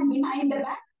right hand behind the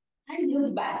back and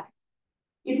look back.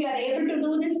 If you are able to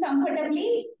do this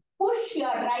comfortably, push your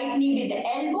right knee with the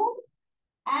elbow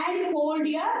and hold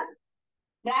your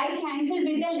right ankle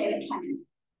with the left hand.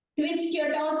 Twist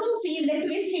your torso, feel the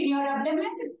twist in your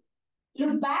abdomen.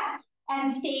 Look back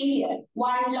and stay here.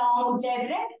 One long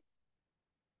breath.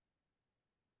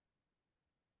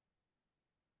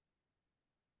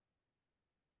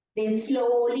 Then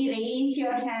slowly raise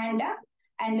your hand up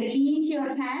and release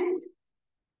your hand.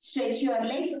 Stretch your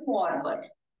legs forward.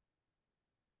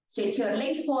 Stretch your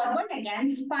legs forward.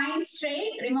 Again, spine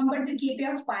straight. Remember to keep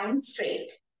your spine straight.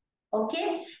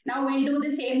 Okay. Now we'll do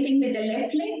the same thing with the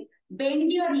left leg.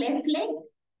 Bend your left leg.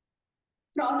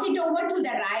 Cross it over to the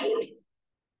right.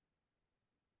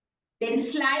 Then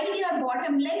slide your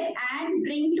bottom leg and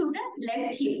bring to the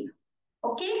left hip.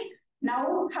 Okay.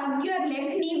 Now hug your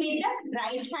left knee with the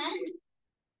right hand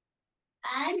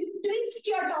and twist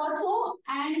your torso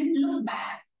and look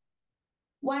back.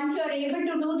 Once you are able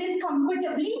to do this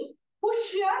comfortably,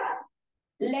 push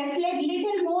your left leg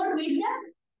little more with the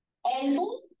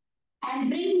elbow and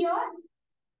bring your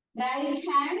right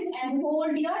hand and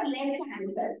hold your left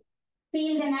ankle.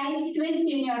 Feel the nice twist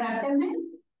in your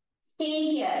abdomen.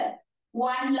 Stay here.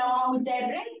 One long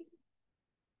breath.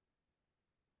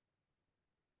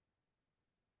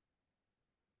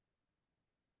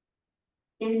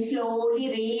 Then slowly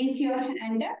raise your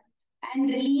hand up and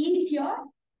release your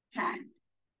hand.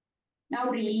 Now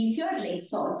release your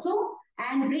legs also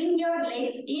and bring your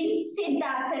legs in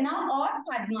Siddhasana or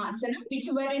Padmasana,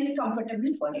 whichever is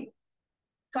comfortable for you.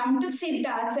 Come to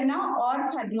Siddhasana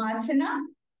or Padmasana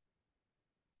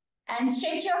and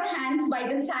stretch your hands by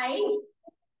the side,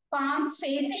 palms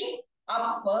facing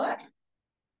upward.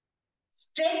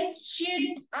 Stretch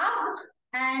it up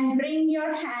and bring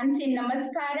your hands in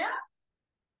Namaskara.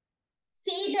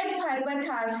 Seated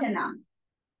Parvatasana.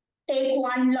 Take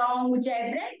one long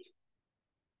Ujjayi breath.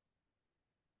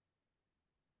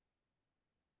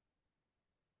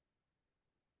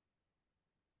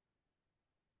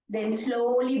 Then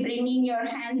slowly bringing your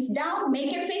hands down,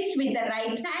 make a fist with the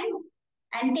right hand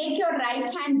and take your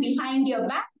right hand behind your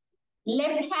back.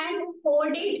 Left hand,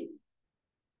 hold it.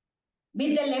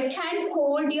 With the left hand,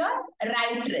 hold your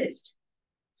right wrist.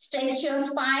 Stretch your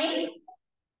spine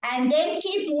and then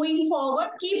keep moving forward.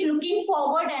 Keep looking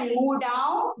forward and move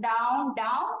down, down,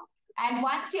 down. And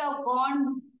once you have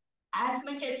gone as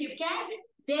much as you can,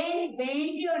 then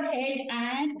bend your head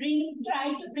and try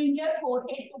to bring your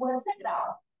forehead towards the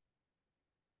ground.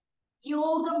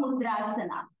 Yoga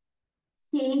Mudrasana.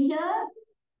 Stay here.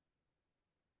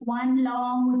 One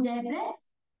long Ujjayi breath.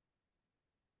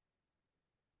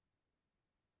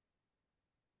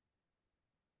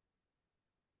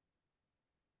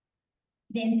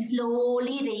 Then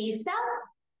slowly raise up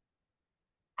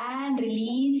and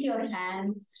release your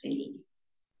hands. Release.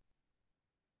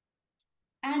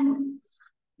 And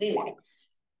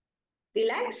relax.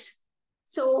 Relax.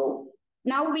 So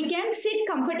Now we can sit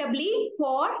comfortably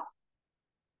for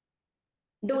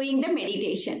doing the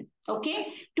meditation. Okay.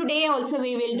 Today also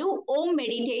we will do Om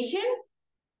meditation.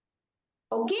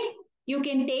 Okay. You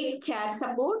can take chair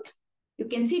support. You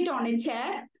can sit on a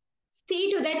chair.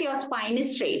 See to that your spine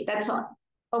is straight. That's all.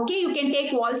 Okay. You can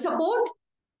take wall support,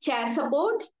 chair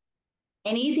support,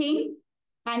 anything,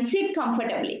 and sit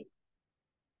comfortably.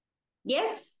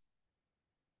 Yes?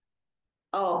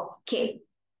 Okay.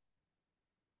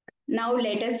 Now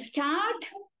let us start.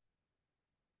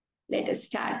 Let us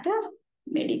start the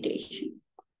meditation.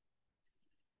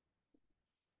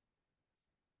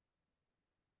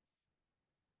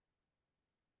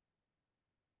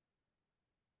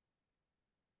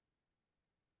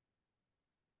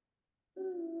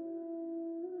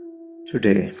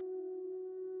 Today,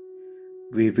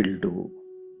 we will do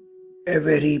a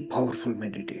very powerful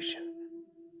meditation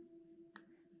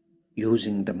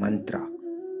using the mantra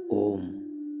Om.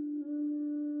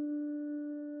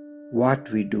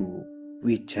 What we do,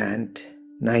 we chant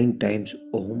 9 times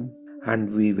Om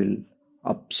and we will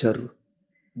observe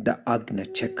the Agna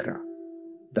Chakra,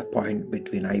 the point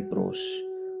between eyebrows,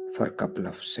 for a couple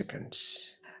of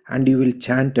seconds. And you will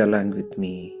chant along with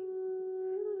me.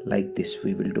 Like this,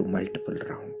 we will do multiple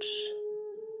rounds.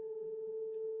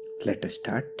 Let us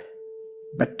start.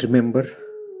 But remember,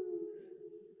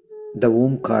 the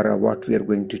Omkara, what we are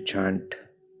going to chant,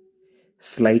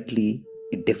 slightly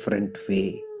a different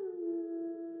way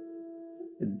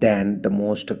than the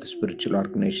most of the spiritual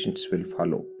organizations will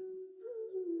follow.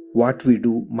 What we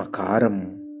do,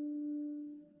 Makaram,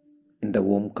 in the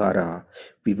Omkara,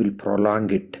 we will prolong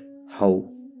it. How?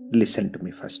 Listen to me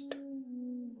first.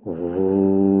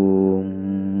 Om.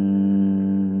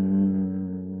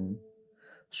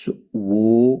 So,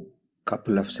 O,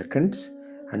 couple of seconds,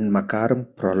 and Makaram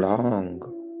prolong.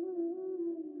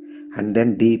 And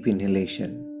then deep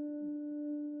inhalation.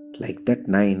 Like that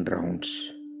 9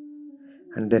 rounds.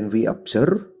 And then we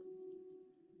observe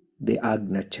the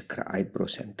Agna Chakra, eyebrow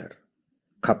center.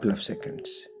 Couple of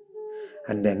seconds.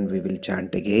 And then we will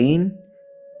chant again.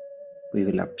 We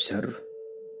will observe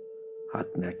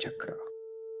Agna Chakra.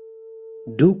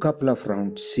 Do couple of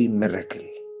rounds, see miracle.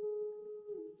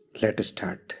 Let us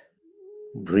start.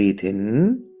 Breathe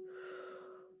in.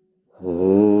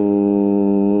 Om.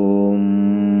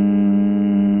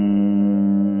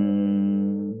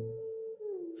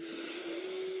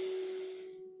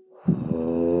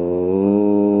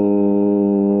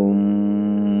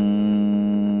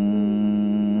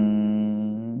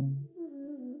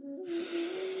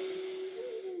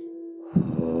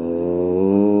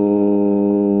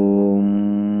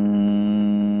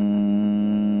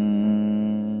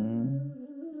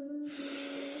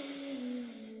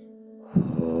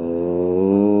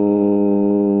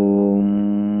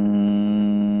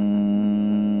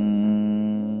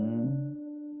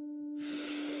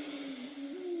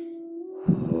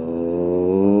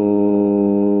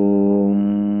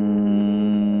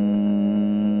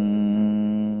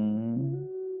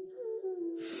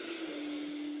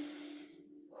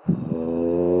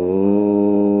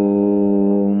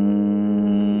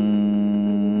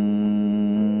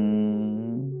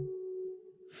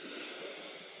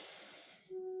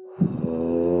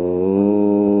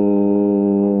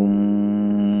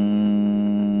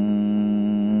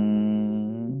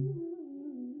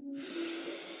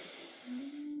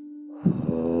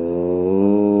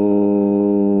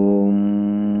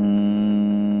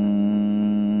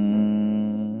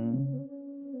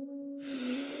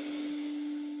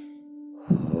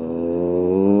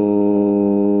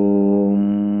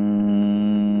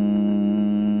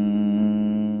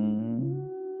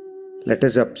 Let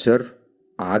us observe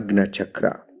Agna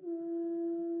Chakra,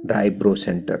 the eyebrow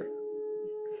center.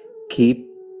 Keep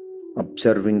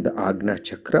observing the Agna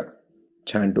Chakra.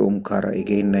 Chant Omkara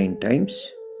again 9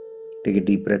 times. Take a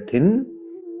deep breath in.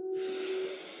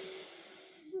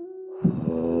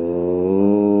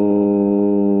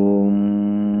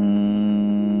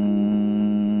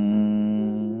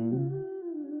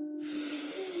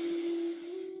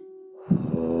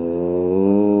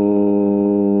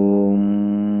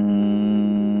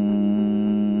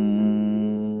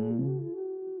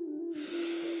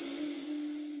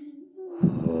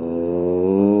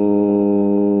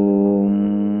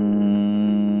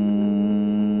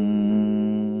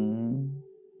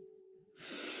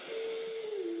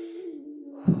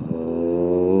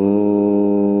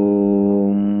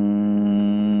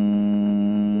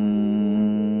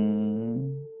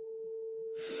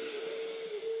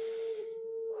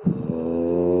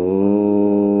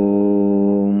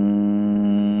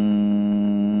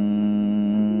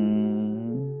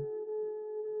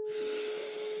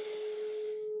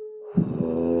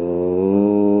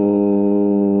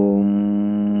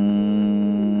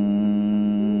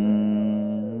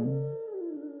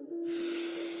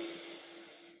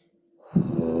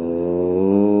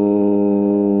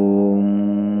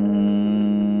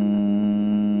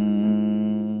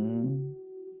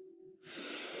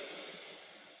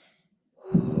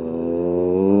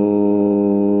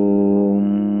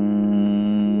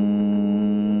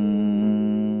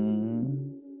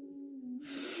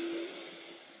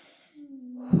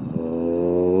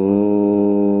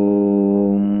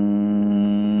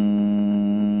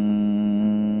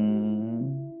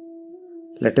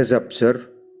 Let us observe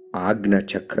Agna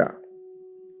Chakra,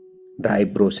 the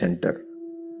eyebrow center.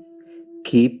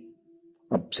 Keep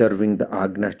observing the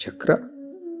Agna Chakra.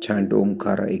 Chant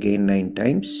Omkara again 9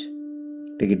 times.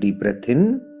 Take a deep breath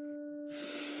in.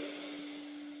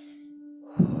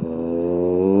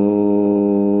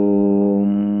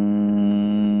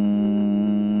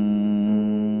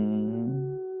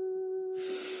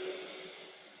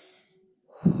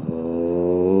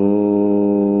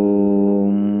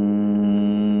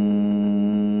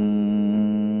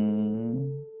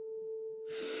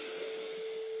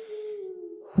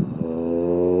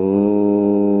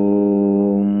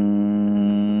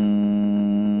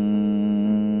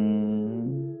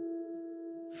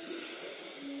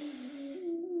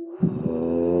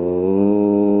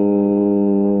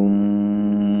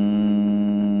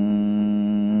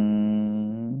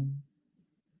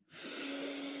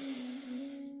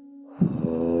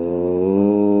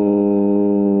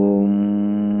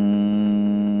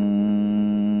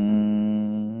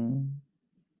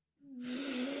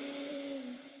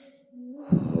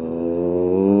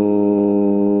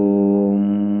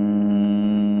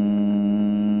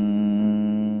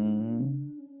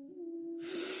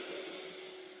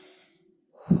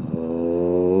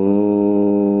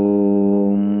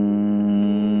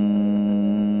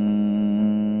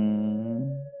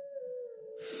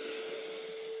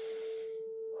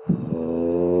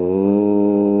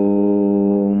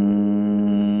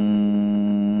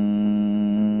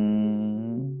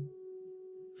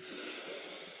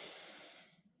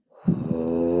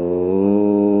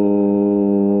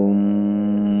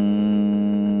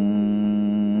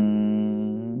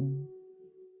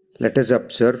 Let us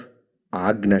observe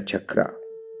Agna Chakra,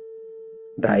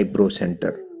 the eyebrow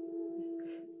center.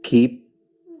 Keep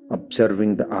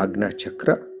observing the Agna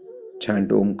Chakra. Chant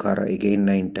Omkara again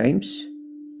 9 times.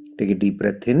 Take a deep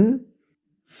breath in.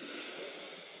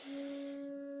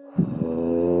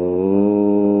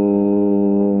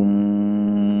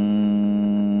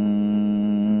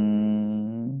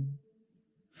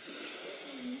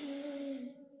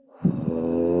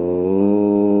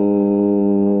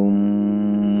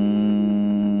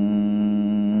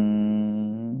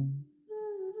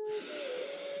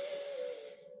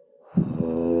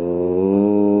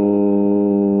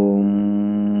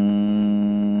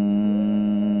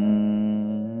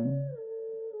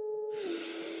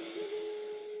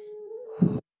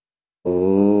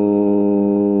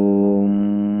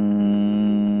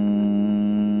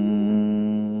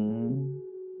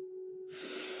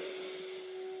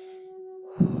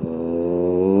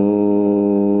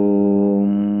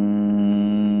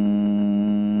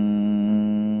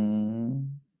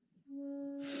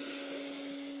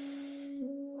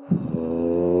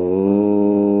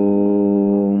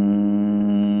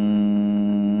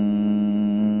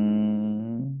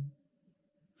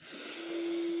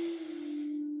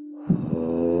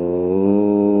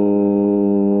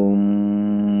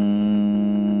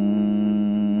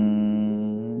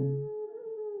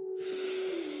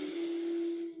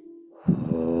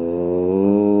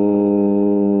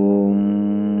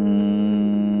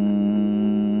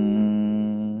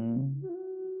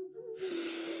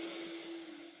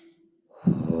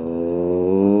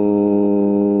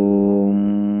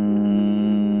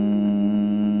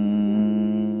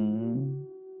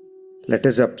 Let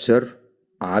us observe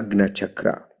Agna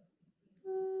Chakra,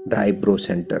 the eyebrow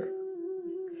center.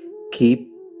 Keep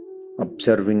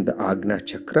observing the Agna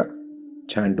Chakra.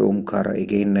 Chant Omkara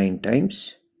again 9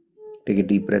 times. Take a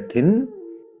deep breath in.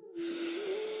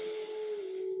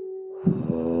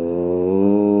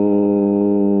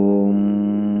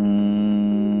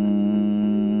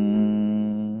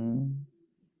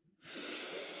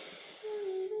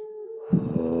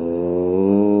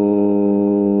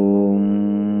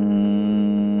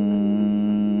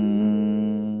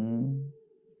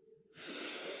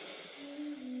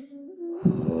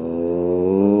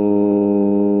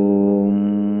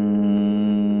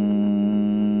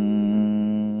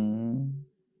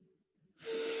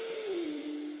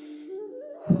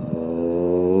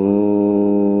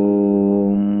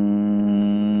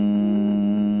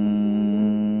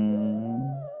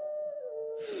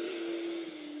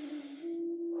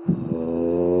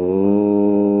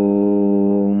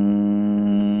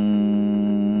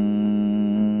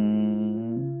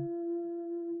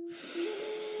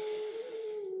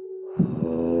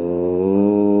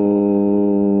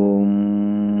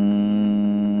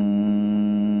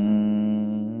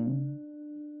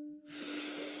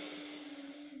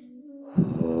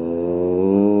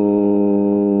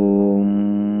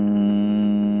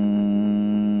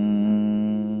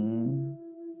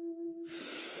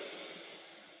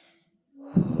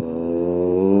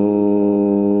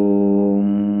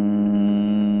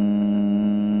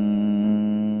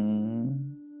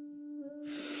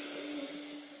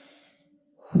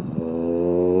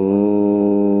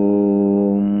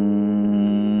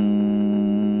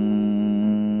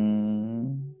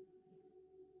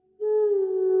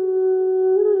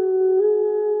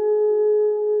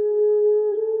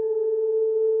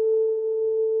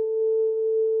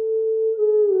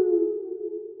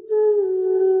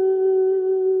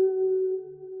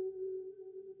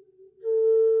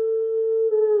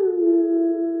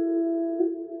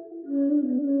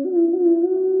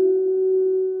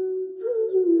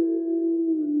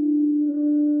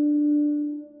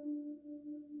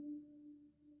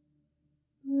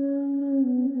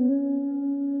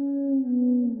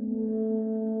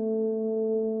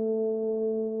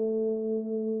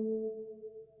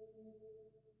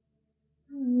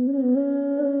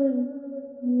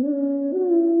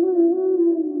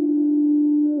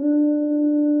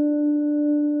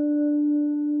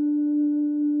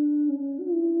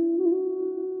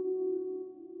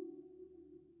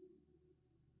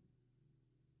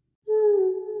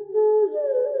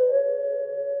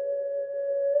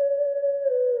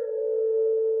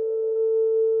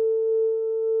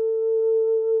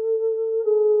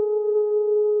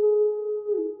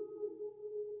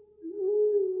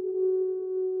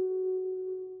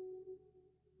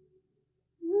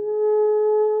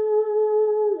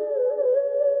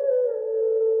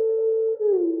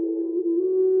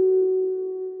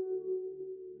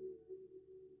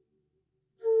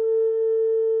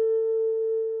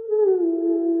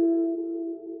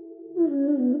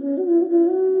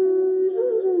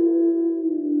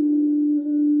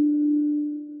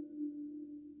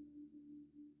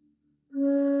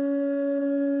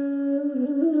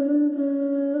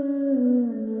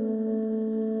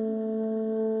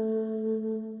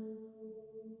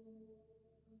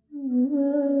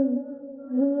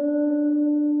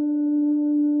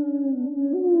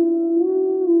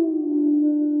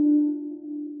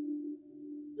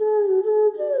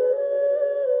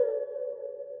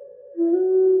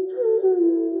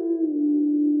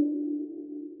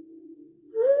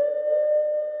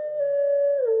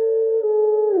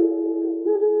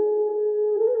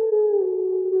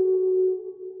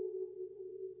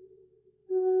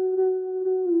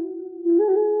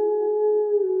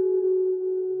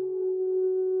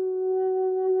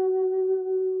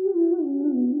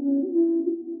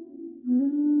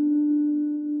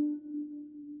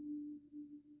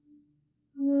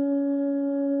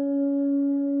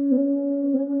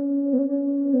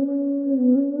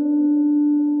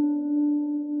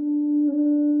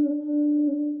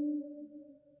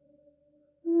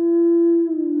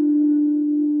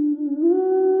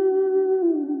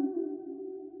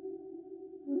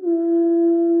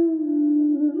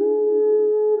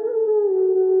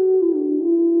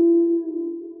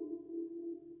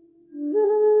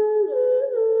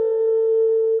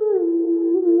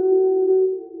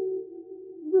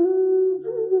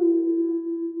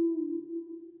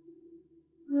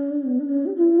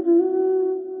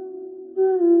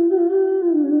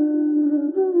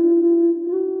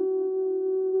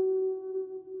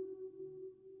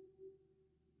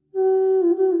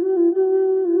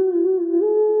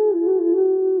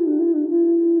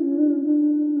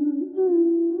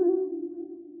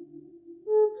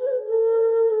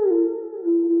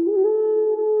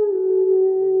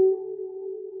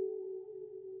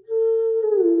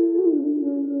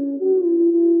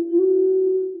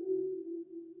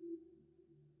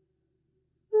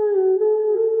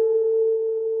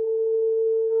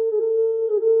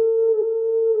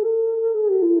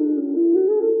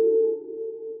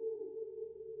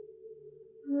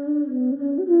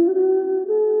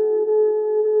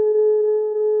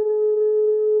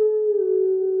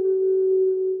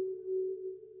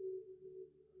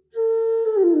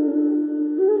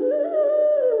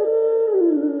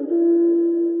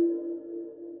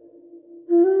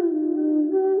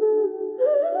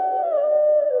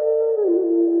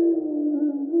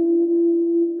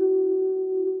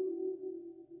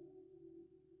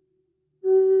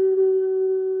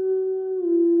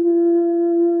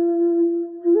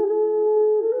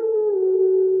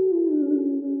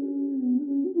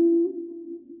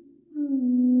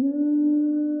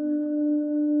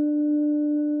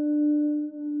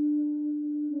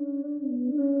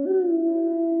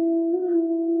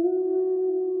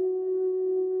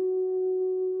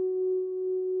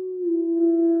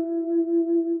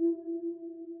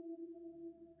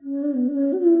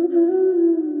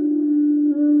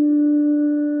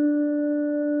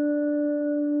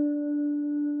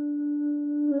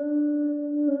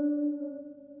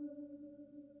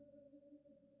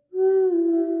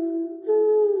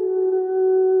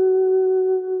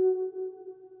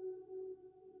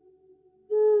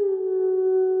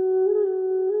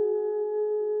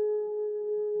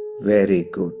 Very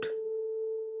good.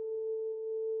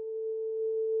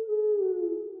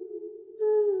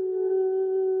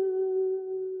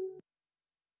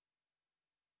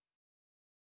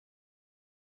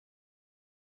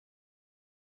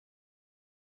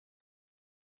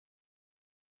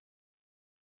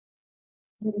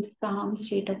 In this calm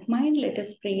state of mind, let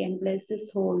us pray and bless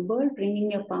this whole world, bringing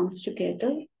your palms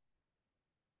together.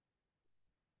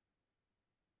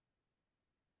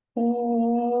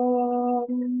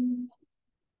 Om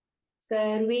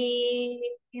Sarve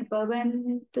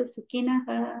Bhavantu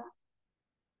Sukhinah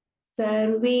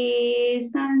Sarve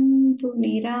Santu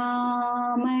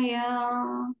Niramaya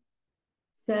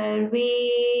Sarve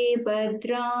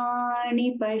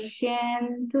Bhadrani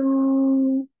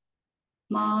Pashyantu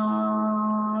Ma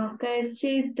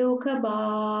Kaschid Dukha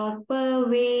Bhag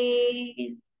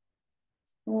Bhavet.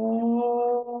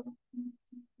 Om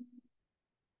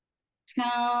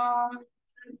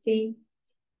Shanti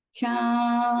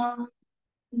Shanti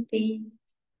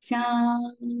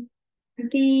Shanti.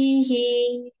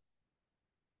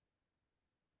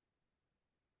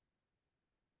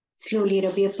 Slowly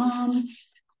rub your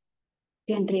palms,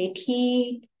 generate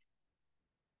heat.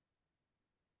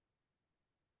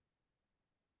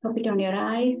 Pop it on your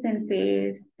eyes and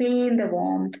feel the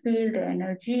warmth, feel the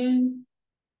energy.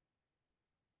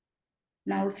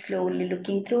 Now slowly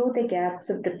looking through the gaps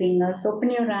of the fingers,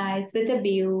 open your eyes with a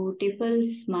beautiful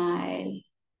smile.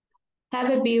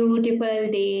 Have a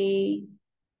beautiful day.